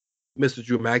 Mr.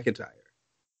 Drew McIntyre.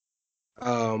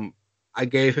 I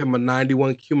gave him a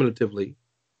 91 cumulatively,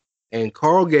 and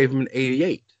Carl gave him an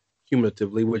 88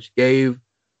 cumulatively, which gave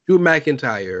Drew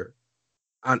McIntyre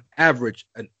on average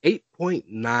an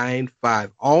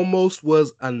 8.95. Almost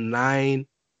was a 90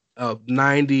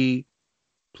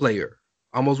 player.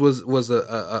 Almost was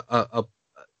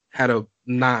had a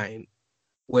 9,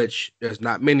 which there's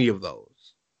not many of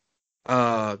those.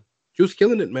 Drew's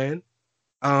killing it, man.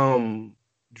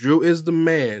 Drew is the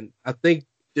man. I think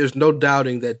there's no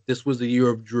doubting that this was the year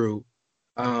of Drew.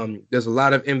 There's a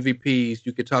lot of MVPs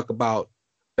you could talk about.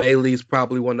 Bayley's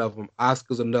probably one of them.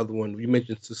 Asuka's another one. You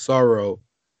mentioned Cesaro,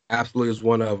 absolutely is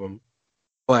one of them.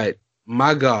 But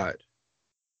my God,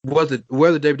 where the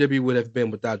WWE would have been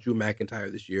without Drew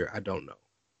McIntyre this year, I don't know.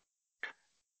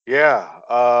 Yeah.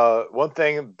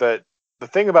 The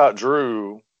thing about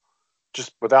Drew,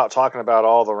 just without talking about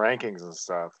all the rankings and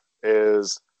stuff,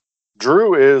 is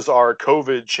Drew is our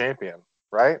COVID champion,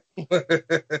 right? He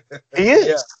is.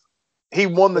 Yeah. He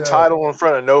won the title in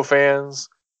front of no fans.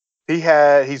 He's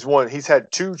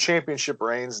had 2 championship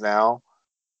reigns now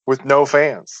with no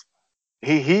fans.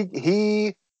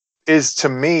 He is, to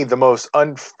me, the most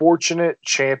unfortunate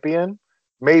champion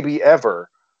maybe ever,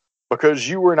 because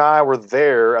you and I were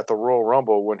there at the Royal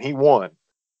Rumble when he won.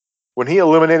 When he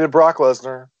eliminated Brock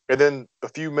Lesnar, and then a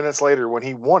few minutes later when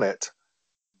he won it,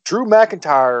 Drew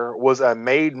McIntyre was a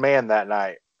made man that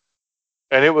night.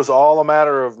 And it was all a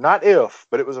matter of not if,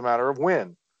 but it was a matter of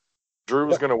when. Drew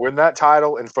was going to win that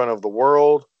title in front of the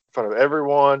world, in front of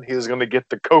everyone. He was going to get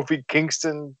the Kofi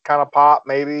Kingston kind of pop,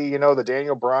 maybe, the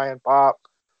Daniel Bryan pop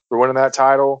for winning that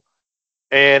title.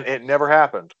 And it never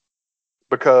happened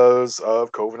because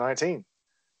of COVID-19.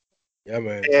 Yeah,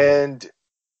 man. And,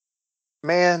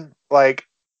 man, I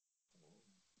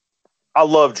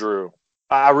love Drew.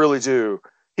 I really do.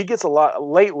 He gets a lot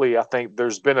lately. I think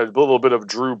there's been a little bit of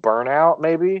Drew burnout,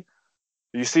 maybe.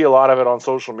 You see a lot of it on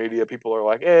social media. People are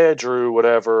like, Drew,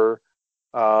 whatever.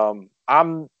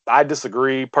 I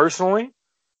disagree personally.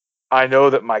 I know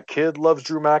that my kid loves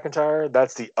Drew McIntyre.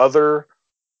 That's the other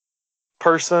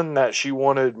person that she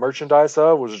wanted merchandise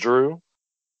of, was Drew.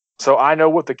 So I know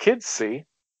what the kids see.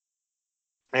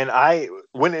 And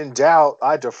when in doubt,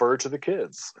 I defer to the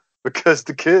kids, because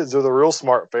the kids are the real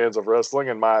smart fans of wrestling,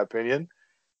 in my opinion.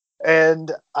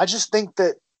 And I just think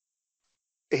that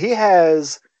he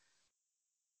has,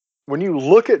 when you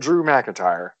look at Drew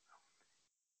McIntyre,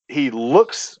 he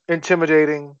looks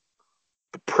intimidating.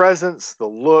 The presence, the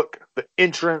look, the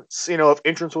entrance, if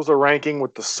entrance was a ranking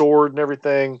with the sword and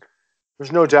everything,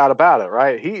 there's no doubt about it,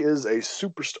 right? He is a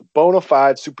bona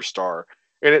fide superstar.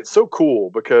 And it's so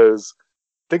cool because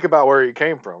think about where he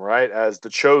came from, right? As the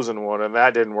chosen one, and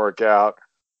that didn't work out.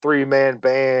 3-man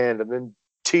band, and then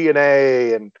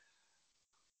TNA,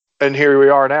 and here we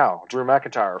are now. Drew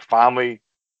McIntyre finally,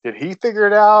 did he figure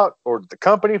it out, or did the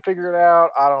company figure it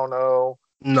out? I don't know.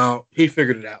 No, he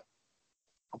figured it out.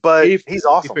 But he's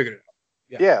awesome. He figured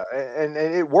it out. Yeah, and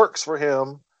it works for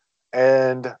him.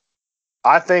 And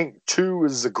I think 2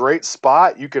 is a great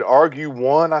spot. You could argue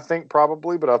 1, I think,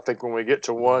 probably, but I think when we get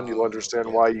to 1, you'll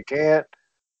understand why you can't.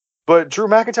 But Drew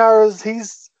McIntyre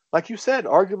he's, like you said,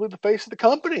 arguably the face of the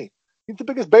company. He's the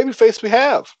biggest baby face we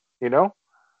have, Drew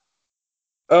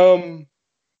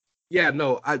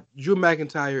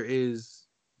McIntyre is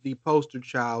the poster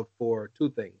child for 2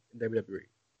 things in WWE.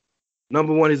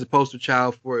 Number 1, he's a poster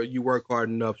child for you work hard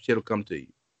enough, shit'll come to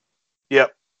you.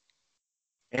 Yep.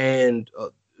 And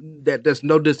that's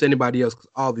no diss to anybody else, because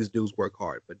all these dudes work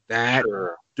hard, but that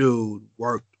dude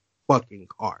worked fucking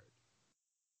hard.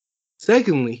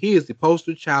 Secondly, he is the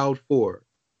poster child for,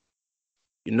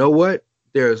 you know what?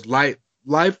 There's life.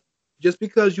 Just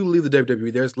because you leave the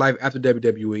WWE, there's life after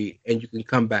WWE, and you can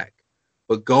come back.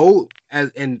 But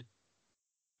and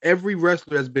every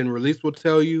wrestler that's been released will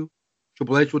tell you,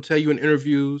 Triple H will tell you in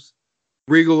interviews,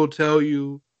 Regal will tell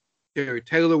you, Terry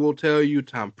Taylor will tell you,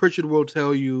 Tom Pritchard will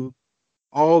tell you,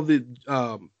 all the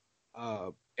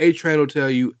A-Train will tell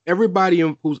you. Everybody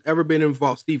who's ever been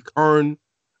involved, Steve Kern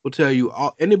will tell you.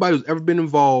 Anybody who's ever been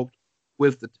involved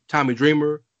with the Tommy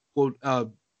Dreamer,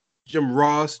 Jim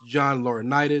Ross, John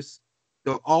Laurinaitis,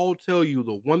 they'll all tell you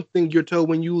the one thing you're told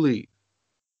when you leave,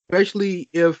 especially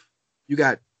if you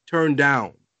got turned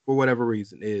down for whatever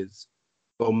reason, is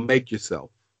go make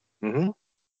yourself. Mm-hmm.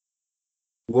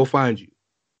 We'll find you.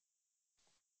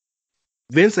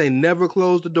 Vince ain't never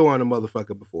closed the door on a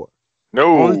motherfucker before.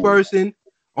 No. Only person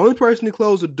he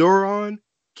closed the door on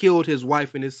killed his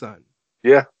wife and his son.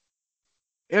 Yeah.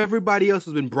 Everybody else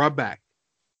has been brought back.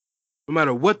 No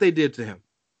matter what they did to him.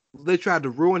 They tried to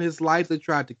ruin his life. They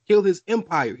tried to kill his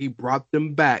empire. He brought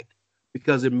them back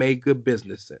because it made good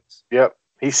business sense. Yep.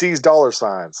 He sees dollar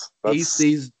signs. He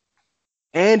sees,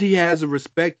 and he has a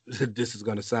respect. This is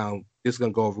going to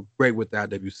go over great with the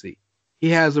IWC. He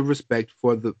has a respect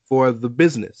for the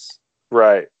business.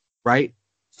 Right. Right.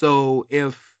 So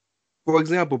if, for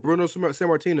example, Bruno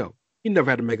Sammartino, he never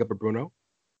had to make up a Bruno.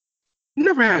 He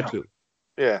never had to.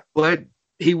 Yeah. But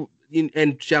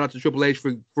and shout out to Triple H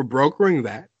for brokering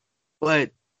that.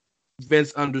 But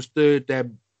Vince understood that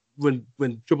when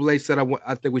Triple H said,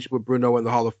 I think we should put Bruno in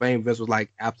the Hall of Fame, Vince was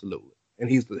like, absolutely. And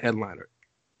he's the headliner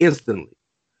instantly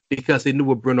because he knew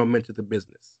what Bruno meant to the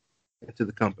business and to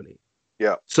the company.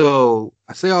 Yeah. So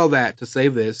I say all that to say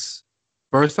this.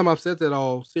 First time I've said that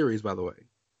all series, by the way.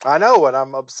 I know, and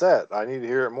I'm upset. I need to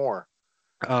hear it more.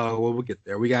 Well, we'll get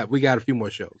there. We got a few more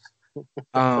shows.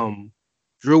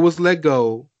 Drew was let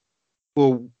go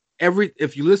for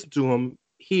if you listen to him,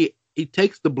 he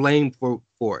takes the blame for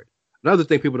it. Another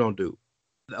thing people don't do.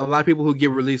 A lot of people who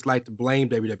get released like to blame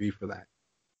WWE for that.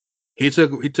 He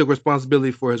took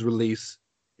responsibility for his release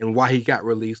and why he got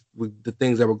released with the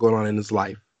things that were going on in his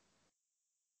life.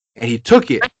 And he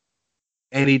took it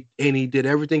and he did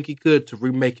everything he could to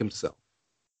remake himself,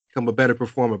 become a better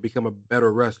performer, become a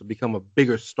better wrestler, become a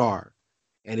bigger star.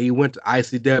 And he went to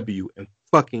ICW and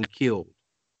fucking killed.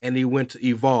 And he went to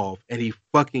Evolve and he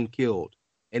fucking killed.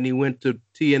 And he went to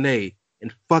TNA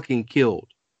and fucking killed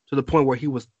to the point where he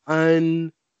was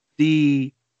undeniable.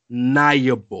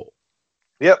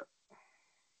 Yep.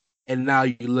 And now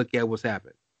you look at what's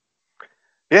happened.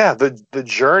 Yeah, the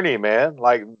journey, man.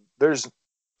 Like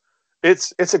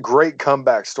it's a great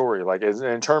comeback story. Like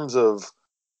in terms of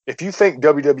if you think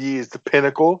WWE is the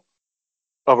pinnacle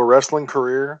of a wrestling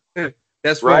career,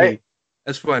 that's funny. Right?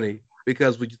 That's funny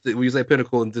because when you say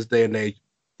pinnacle in this day and age,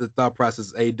 the thought process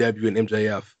is AEW and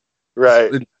MJF.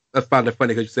 Right. I find it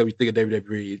funny because you said we think of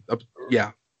WWE.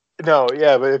 Yeah. No,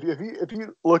 yeah, but if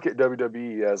you look at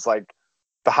WWE as like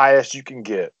the highest you can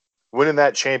get, winning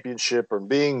that championship or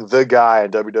being the guy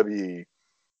in WWE,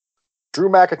 Drew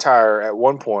McIntyre at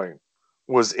one point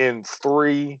was in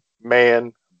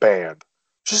 3-man band.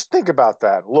 Just think about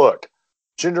that. Look,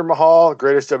 Jinder Mahal,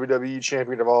 greatest WWE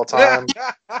champion of all time.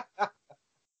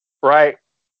 Right?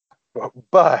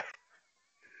 But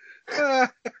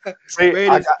see,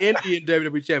 greatest Indian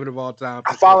WWE champion of all time.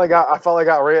 I finally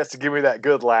got Reyes to give me that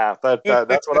good laugh.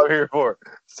 That's what I'm here for.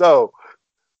 So,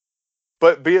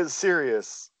 but being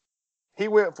serious, he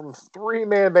went from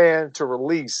 3-man band to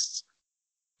release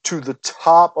to the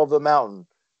top of the mountain.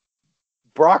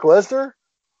 Brock Lesnar,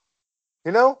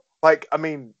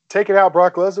 taking out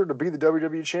Brock Lesnar to be the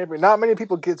WWE champion. Not many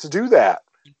people get to do that.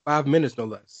 5 minutes, no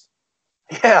less.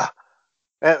 Yeah.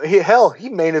 And he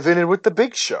main evented with the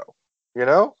Big Show.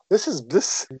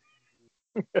 This.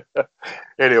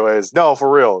 Anyways, no,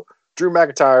 for real. Drew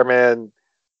McIntyre, man,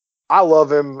 I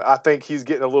love him. I think he's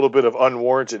getting a little bit of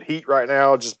unwarranted heat right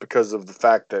now just because of the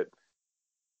fact that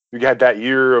you got that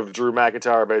year of Drew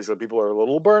McIntyre. Basically, people are a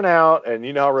little burnt out, and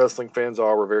you know how wrestling fans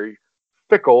are. We're very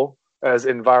fickle, as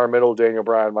environmental Daniel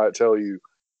Bryan might tell you.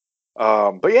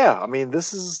 But yeah, I mean,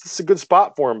 this is a good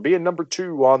spot for him. Being number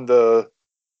 2 on the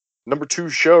number 2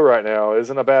 show right now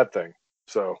isn't a bad thing.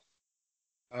 So,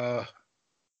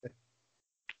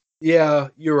 yeah,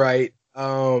 you're right.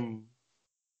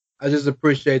 I just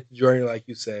appreciate the journey, like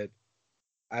you said.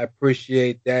 I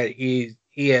appreciate that he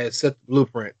has set the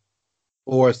blueprint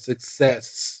for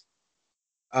success,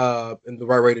 and the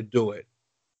right way to do it.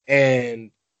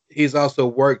 And he's also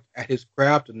worked at his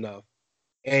craft enough,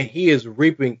 and he is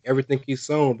reaping everything he's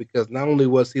sown because not only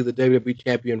was he the WWE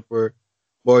champion for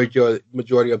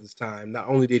majority of his time, not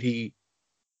only did he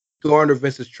garner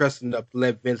Vince's trust enough to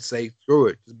let Vince say, "Screw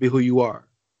it, just be who you are,"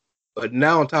 but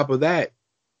now on top of that,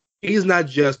 he's not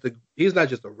just a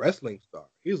wrestling star;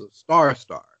 he's a star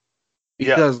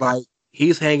because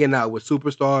he's hanging out with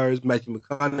superstars, Matthew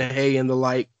McConaughey and the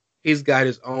like. He's got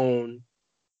his own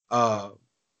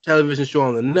television show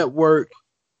on the network.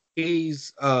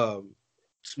 He's smoozing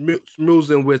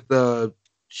with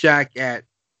Shaq at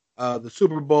the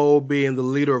Super Bowl, being the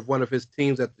leader of one of his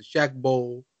teams at the Shaq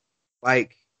Bowl.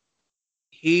 Like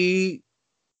he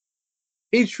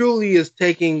truly is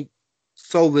taking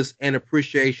solace and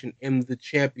appreciation in the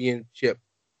championship,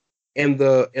 in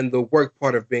the work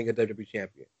part of being a WWE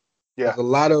champion. Yeah. Like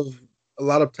a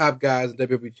lot of top guys and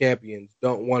WWE champions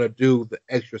don't want to do the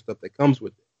extra stuff that comes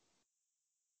with it.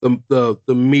 The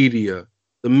media,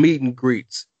 the meet and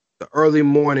greets, the early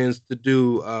mornings to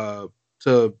do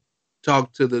to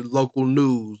talk to the local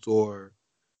news, or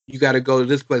you got to go to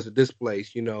this place or this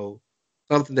place,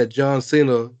 something that John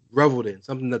Cena reveled in,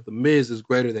 something that The Miz is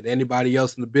greater than anybody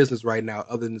else in the business right now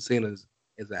other than Cena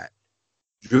is at.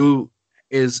 Drew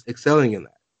is excelling in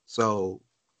that. So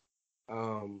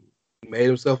he made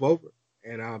himself over,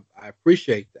 and I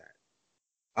appreciate that.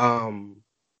 You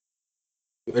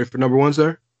ready for number one,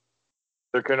 sir?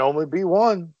 There can only be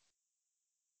one.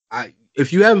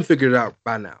 If you haven't figured it out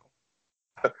by now,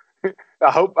 I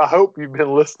hope you've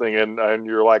been listening and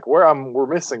you're like, we're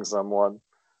missing someone.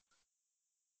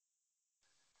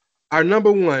 Our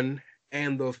number one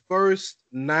and the first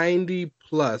 90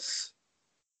 plus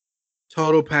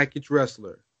total package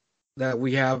wrestler that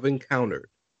we have encountered.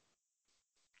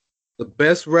 The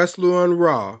best wrestler on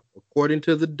Raw, according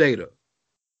to the data,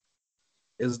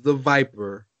 is the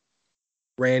Viper,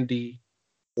 Randy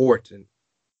Orton.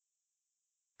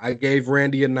 I gave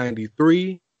Randy a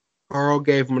 93. Carl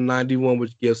gave him a 91,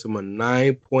 which gives him a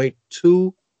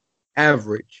 9.2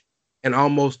 average, and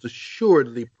almost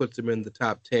assuredly puts him in the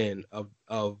top 10 of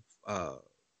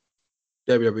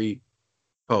WWE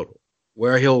total.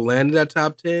 Where he'll land in that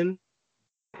top 10,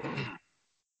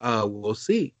 we'll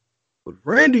see. But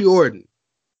Randy Orton,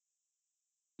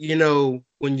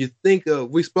 when you think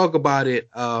of, we spoke about it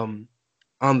on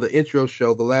the intro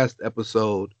show, the last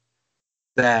episode,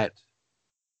 that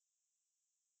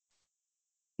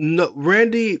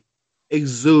Randy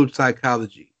exudes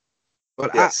psychology.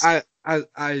 But yes.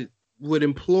 I would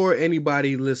implore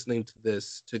anybody listening to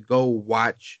this to go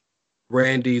watch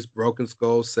Randy's Broken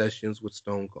Skull sessions with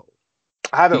Stone Cold.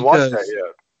 I haven't watched that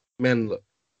yet. Man, look,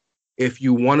 if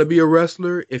you want to be a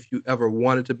wrestler, if you ever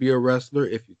wanted to be a wrestler,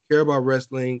 if you care about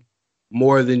wrestling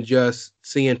more than just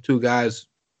seeing two guys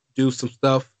do some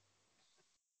stuff,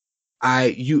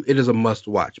 it is a must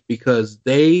watch, because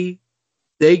they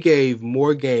gave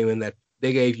more game in that,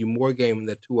 they gave you more game in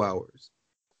that 2 hours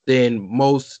than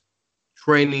most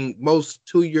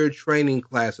 2-year training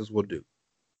classes will do.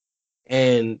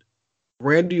 And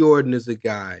Randy Orton is a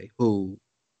guy who,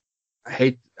 I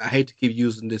hate to keep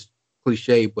using this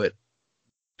cliche, but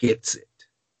gets it.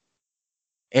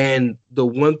 And the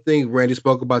one thing Randy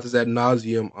spoke about this ad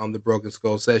nauseum on the Broken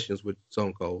Skull sessions with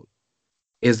Stone Cold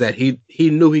is that he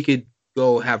knew he could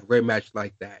go have a great match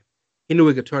like that. He knew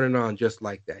he could turn it on just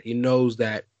like that. He knows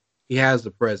that he has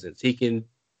the presence. He can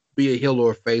be a heel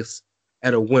or a face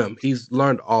at a whim. He's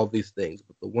learned all these things,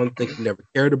 but the one thing he never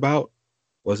cared about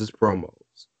was his promos.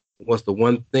 Was the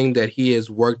one thing that he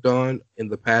has worked on in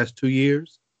the past 2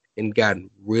 years and gotten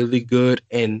really good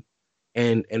and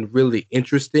really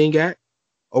interesting at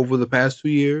over the past 2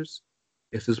 years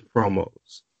is his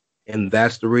promos. And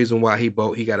that's the reason why he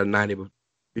got a 90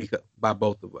 by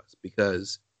both of us,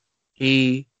 because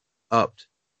he upped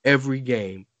every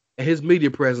game, and his media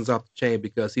presence off the chain,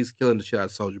 because he's killing the shit out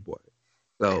of Soulja Boy.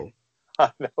 So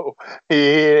I know he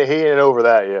ain't over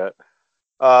that yet.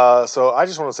 So I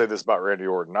just want to say this about Randy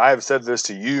Orton. I have said this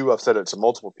to you. I've said it to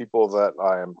multiple people that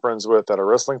I am friends with that are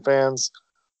wrestling fans.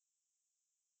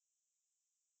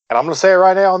 And I'm going to say it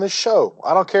right now on this show.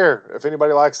 I don't care if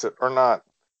anybody likes it or not.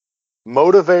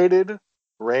 Motivated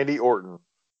Randy Orton,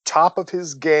 top of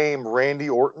his game Randy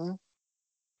Orton,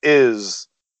 is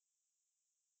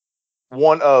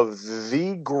one of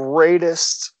the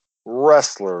greatest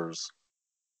wrestlers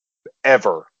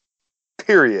ever.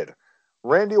 Period.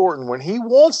 Randy Orton, when he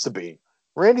wants to be,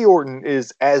 Randy Orton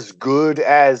is as good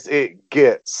as it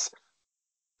gets.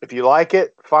 If you like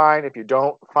it, fine. If you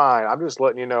don't, fine. I'm just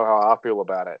letting you know how I feel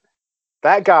about it.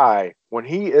 That guy, when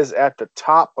he is at the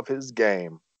top of his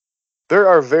game, there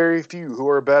are very few who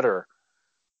are better.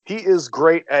 He is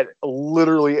great at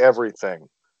literally everything.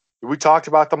 We talked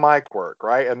about the mic work,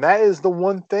 right? And that is the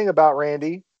one thing about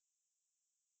Randy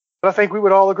that I think we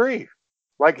would all agree.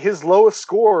 Like, his lowest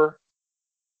score,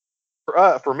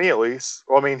 for me at least,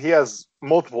 well, I mean, he has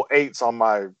multiple 8s on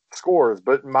my scores,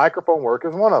 but microphone work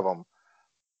is one of them.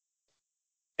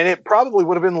 And it probably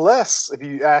would have been less if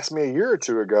you asked me a year or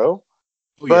two ago.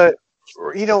 Oh, yeah. But,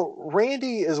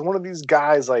 Randy is one of these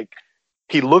guys, like,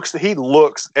 he looks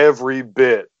every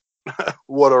bit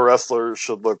what a wrestler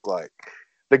should look like.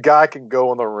 The guy can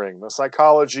go in the ring. The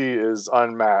psychology is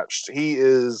unmatched. He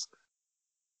is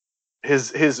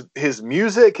his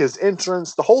music, his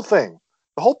entrance, the whole thing,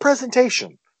 the whole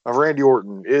presentation of Randy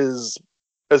Orton is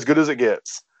as good as it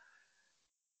gets.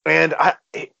 And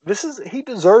he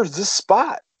deserves this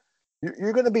spot.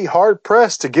 You're going to be hard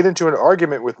pressed to get into an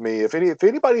argument with me if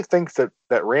anybody thinks that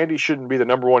Randy shouldn't be the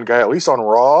number one guy, at least on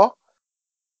Raw.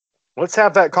 Let's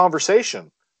have that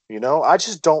conversation. I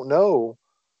just don't know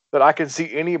that I can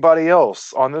see anybody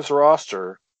else on this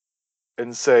roster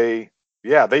and say,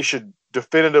 yeah, they should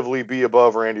definitively be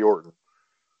above Randy Orton.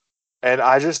 And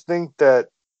I just think that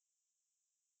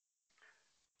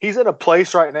he's in a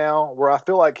place right now where I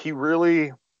feel like he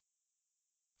really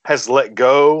has let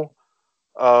go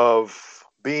of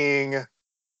being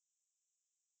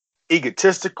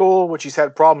egotistical, which he's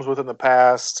had problems with in the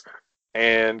past,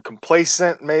 and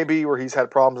complacent maybe, where he's had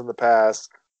problems in the past.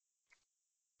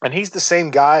 And he's the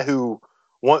same guy who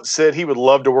once said he would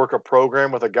love to work a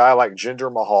program with a guy like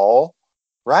Jinder Mahal,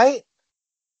 right?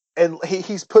 And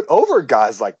he's put over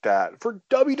guys like that for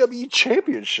WWE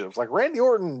championships. Like Randy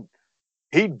Orton,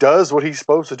 he does what he's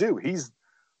supposed to do. He's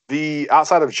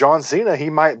outside of John Cena, he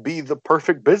might be the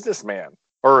perfect businessman,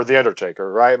 or the Undertaker,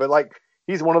 right? But like,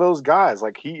 he's one of those guys.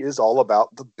 Like, he is all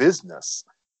about the business.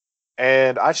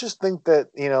 And I just think that,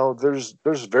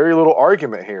 there's very little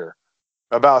argument here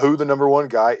about who the number one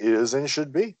guy is and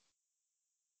should be.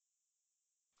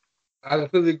 I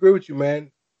completely agree with you,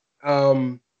 man.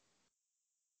 The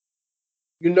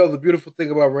beautiful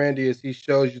thing about Randy is he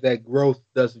shows you that growth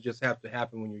doesn't just have to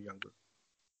happen when you're younger.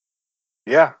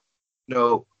 Yeah.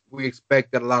 We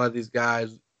expect that a lot of these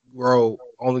guys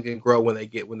only can grow when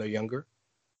they're younger.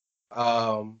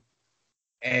 And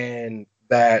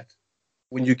that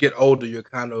when you get older, you're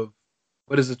kind of,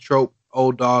 what is the trope?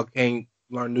 Old dog can't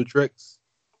learn new tricks.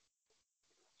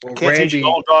 Well, can't teach an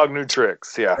old dog new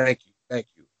tricks. Yeah. Thank you.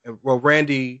 And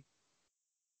Randy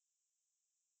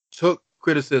took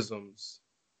criticisms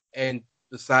and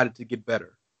decided to get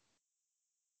better.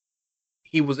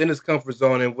 He was in his comfort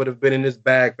zone and would have been in his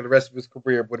bag for the rest of his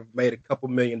career, would have made a couple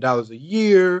 $1 million a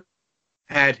year,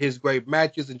 had his great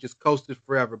matches, and just coasted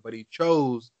forever. But he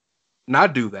chose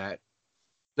not do that,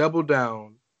 double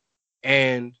down,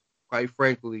 and, quite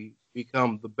frankly,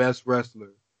 become the best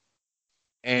wrestler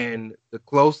and the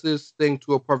closest thing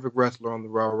to a perfect wrestler on the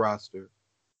Raw roster,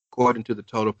 according to the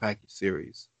Total Package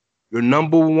series. Your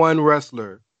number one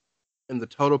wrestler in the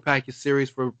Total Package series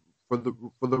for the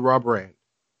Raw brand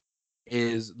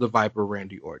is the Viper,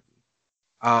 Randy Orton.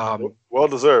 Well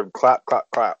deserved. Clap, clap,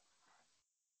 clap.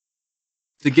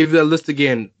 To give you that list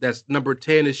again, that's number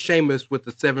 10 is Sheamus with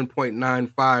the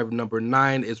 7.95. Number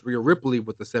 9 is Rhea Ripley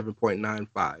with the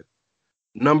 7.95.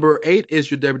 Number 8 is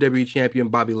your WWE champion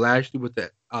Bobby Lashley with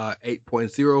the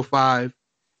 8.05.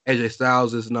 AJ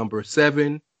Styles is number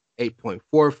 7,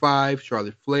 8.45.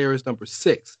 Charlotte Flair is number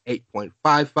 6,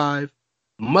 8.55.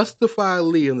 Mustafa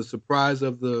Ali, in the surprise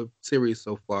of the series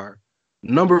so far,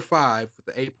 number 5 with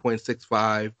the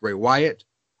 8.65. Bray Wyatt,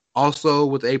 also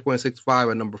with the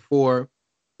 8.65 at number 4.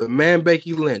 The man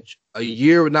Becky Lynch, a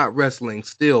year not wrestling,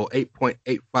 still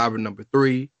 8.85 at number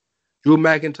 3. Drew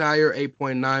McIntyre,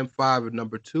 8.95 at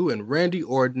number 2. And Randy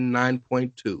Orton,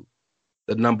 9.2,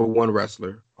 the number 1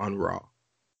 wrestler on Raw.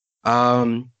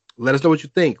 Let us know what you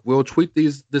think. We'll tweet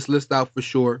this list out for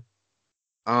sure.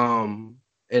 And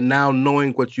now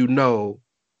knowing what you know,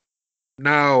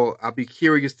 now I'll be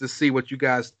curious to see what you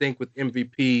guys think with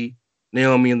MVP,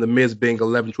 Naomi and The Miz being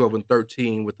 11, 12, and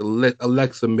 13, with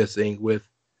Alexa missing, with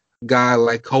a guy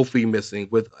like Kofi missing,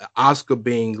 with Asuka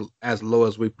being as low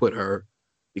as we put her.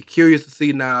 Be curious to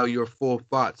see now your full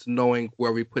thoughts, knowing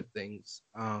where we put things.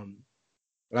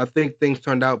 But I think things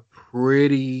turned out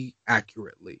pretty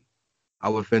accurately. I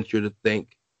would venture to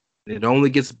think. And it only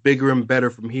gets bigger and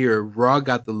better from here. Raw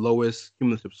got the lowest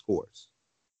cumulative scores.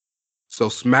 So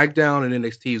SmackDown and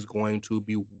NXT is going to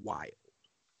be wild.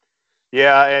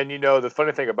 Yeah, and the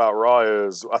funny thing about Raw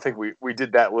is I think we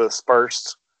did that list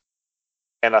first.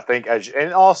 And I think,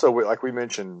 and also, like we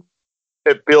mentioned,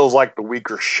 it feels like the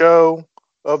weaker show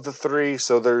of the three.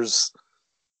 So there's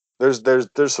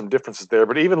some differences there.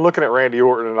 But even looking at Randy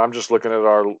Orton, and I'm just looking at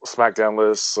our SmackDown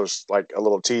list, so it's like a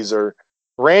little teaser.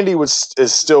 Randy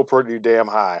is still pretty damn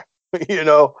high.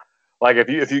 Like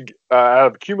if you out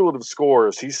of cumulative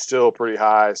scores, he's still pretty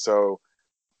high. So,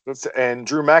 and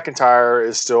Drew McIntyre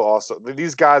is still also.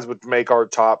 These guys would make our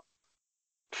top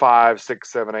 5,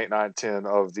 6, 7, 8, 9, 10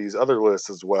 of these other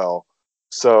lists as well.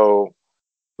 So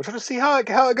we're trying to see how it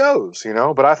goes,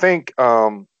 But I think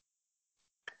when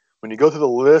you go through the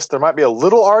list, there might be a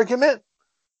little argument,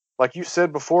 like you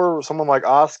said before, someone like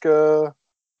Asuka,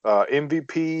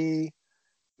 MVP.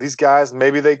 These guys,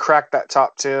 maybe they crack that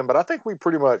top 10, but I think we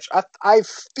pretty much, I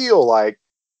feel like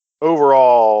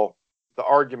overall, the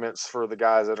arguments for the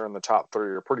guys that are in the top 3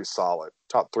 are pretty solid.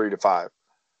 Top 3 to 5.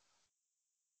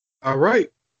 All right.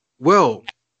 Well,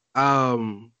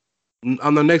 on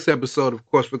the next episode, of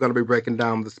course, we're going to be breaking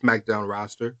down the SmackDown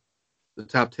roster, the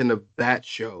top 10 of that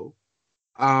show.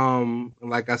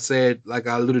 Like I said, like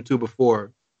I alluded to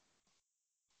before,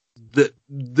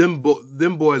 them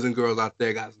boys and girls out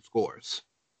there got some scores.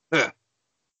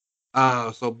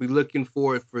 So be looking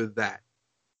forward for that.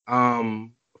 Of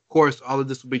course, all of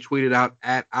this will be tweeted out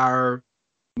at our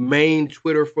main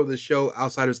Twitter for the show,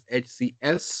 Outsiders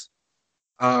HCS.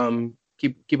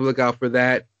 Keep a lookout for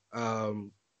that.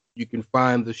 You can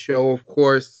find the show, of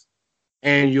course,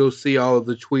 and you'll see all of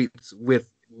the tweets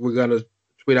we're gonna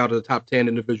tweet out the top 10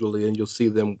 individually, and you'll see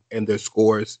them and their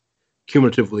scores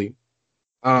cumulatively.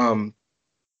 Of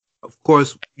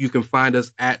course, you can find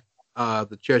us at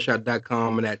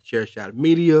thechairshot.com and at Chairshot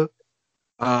Media.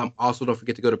 Also, don't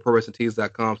forget to go to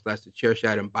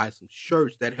prowrestlingtees.com/thechairshot and buy some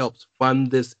shirts. That helps fund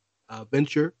this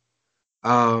venture.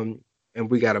 And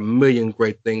we got a million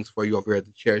great things for you over here at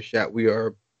the Chair Shot. We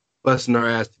are busting our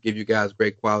ass to give you guys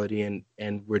great quality, and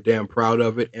we're damn proud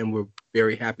of it, and we're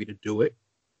very happy to do it.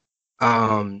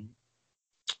 But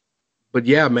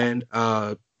yeah, man.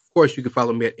 Of course, you can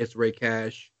follow me at It's Ray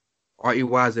Cash, REY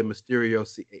as in Mysterio,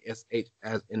 CASH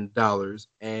as in dollars.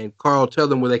 And Carl, tell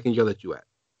them where they can yell at you at.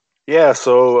 Yeah,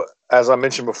 so as I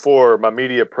mentioned before, my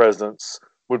media presence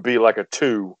would be like a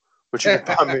 2, but you can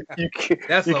find me.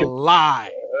 That's a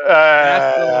lie.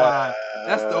 That's a lie.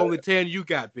 That's the only 10 you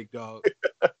got, big dog.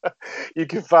 You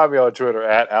can find me on Twitter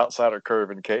at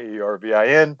OutsiderKervin,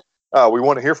 KERVIN. We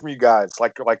want to hear from you guys.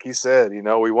 Like he said,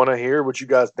 we want to hear what you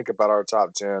guys think about our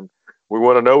top 10. We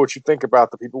want to know what you think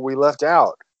about the people we left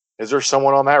out. Is there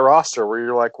someone on that roster where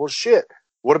you're like, well, shit,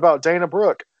 what about Dana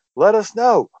Brooke? Let us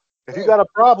know. If you got a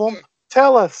problem,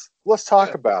 tell us. Let's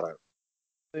talk about it.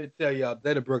 Let me tell y'all,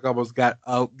 Dana Brooke almost got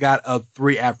a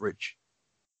 3 average.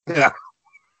 Yeah.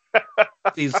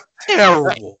 She's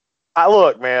terrible. That's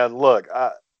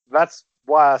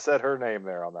why I said her name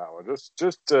there on that one.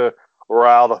 Just to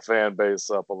rile the fan base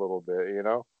up a little bit,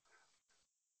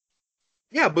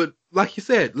 Yeah, but like you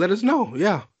said, let us know.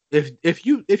 Yeah. If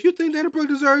you think Dana Brooke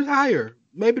deserves higher,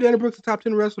 maybe Dana Brooke's a top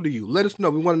 10 wrestler to you. Let us know.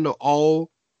 We want to know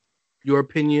all your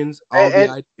opinions, all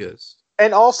the ideas.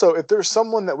 And also, if there's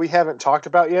someone that we haven't talked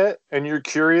about yet and you're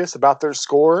curious about their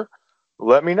score,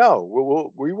 let me know.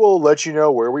 We will let you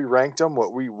know where we ranked them,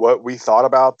 what we thought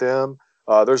about them.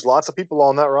 There's lots of people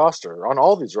on that roster, on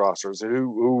all these rosters,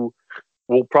 who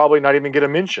will probably not even get a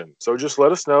mention. So just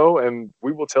let us know, and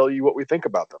we will tell you what we think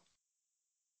about them.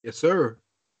 Yes, sir.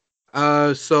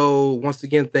 So once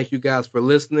again, thank you guys for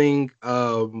listening.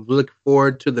 Look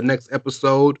forward to the next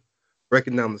episode,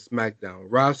 breaking down the SmackDown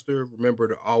roster. Remember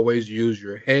to always use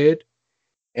your head.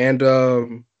 And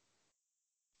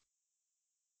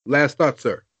last thought,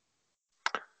 sir.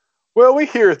 Well, we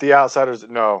here at the Outsiders.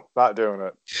 No, not doing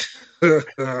it.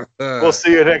 We'll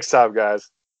see you next time, guys.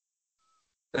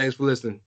 Thanks for listening.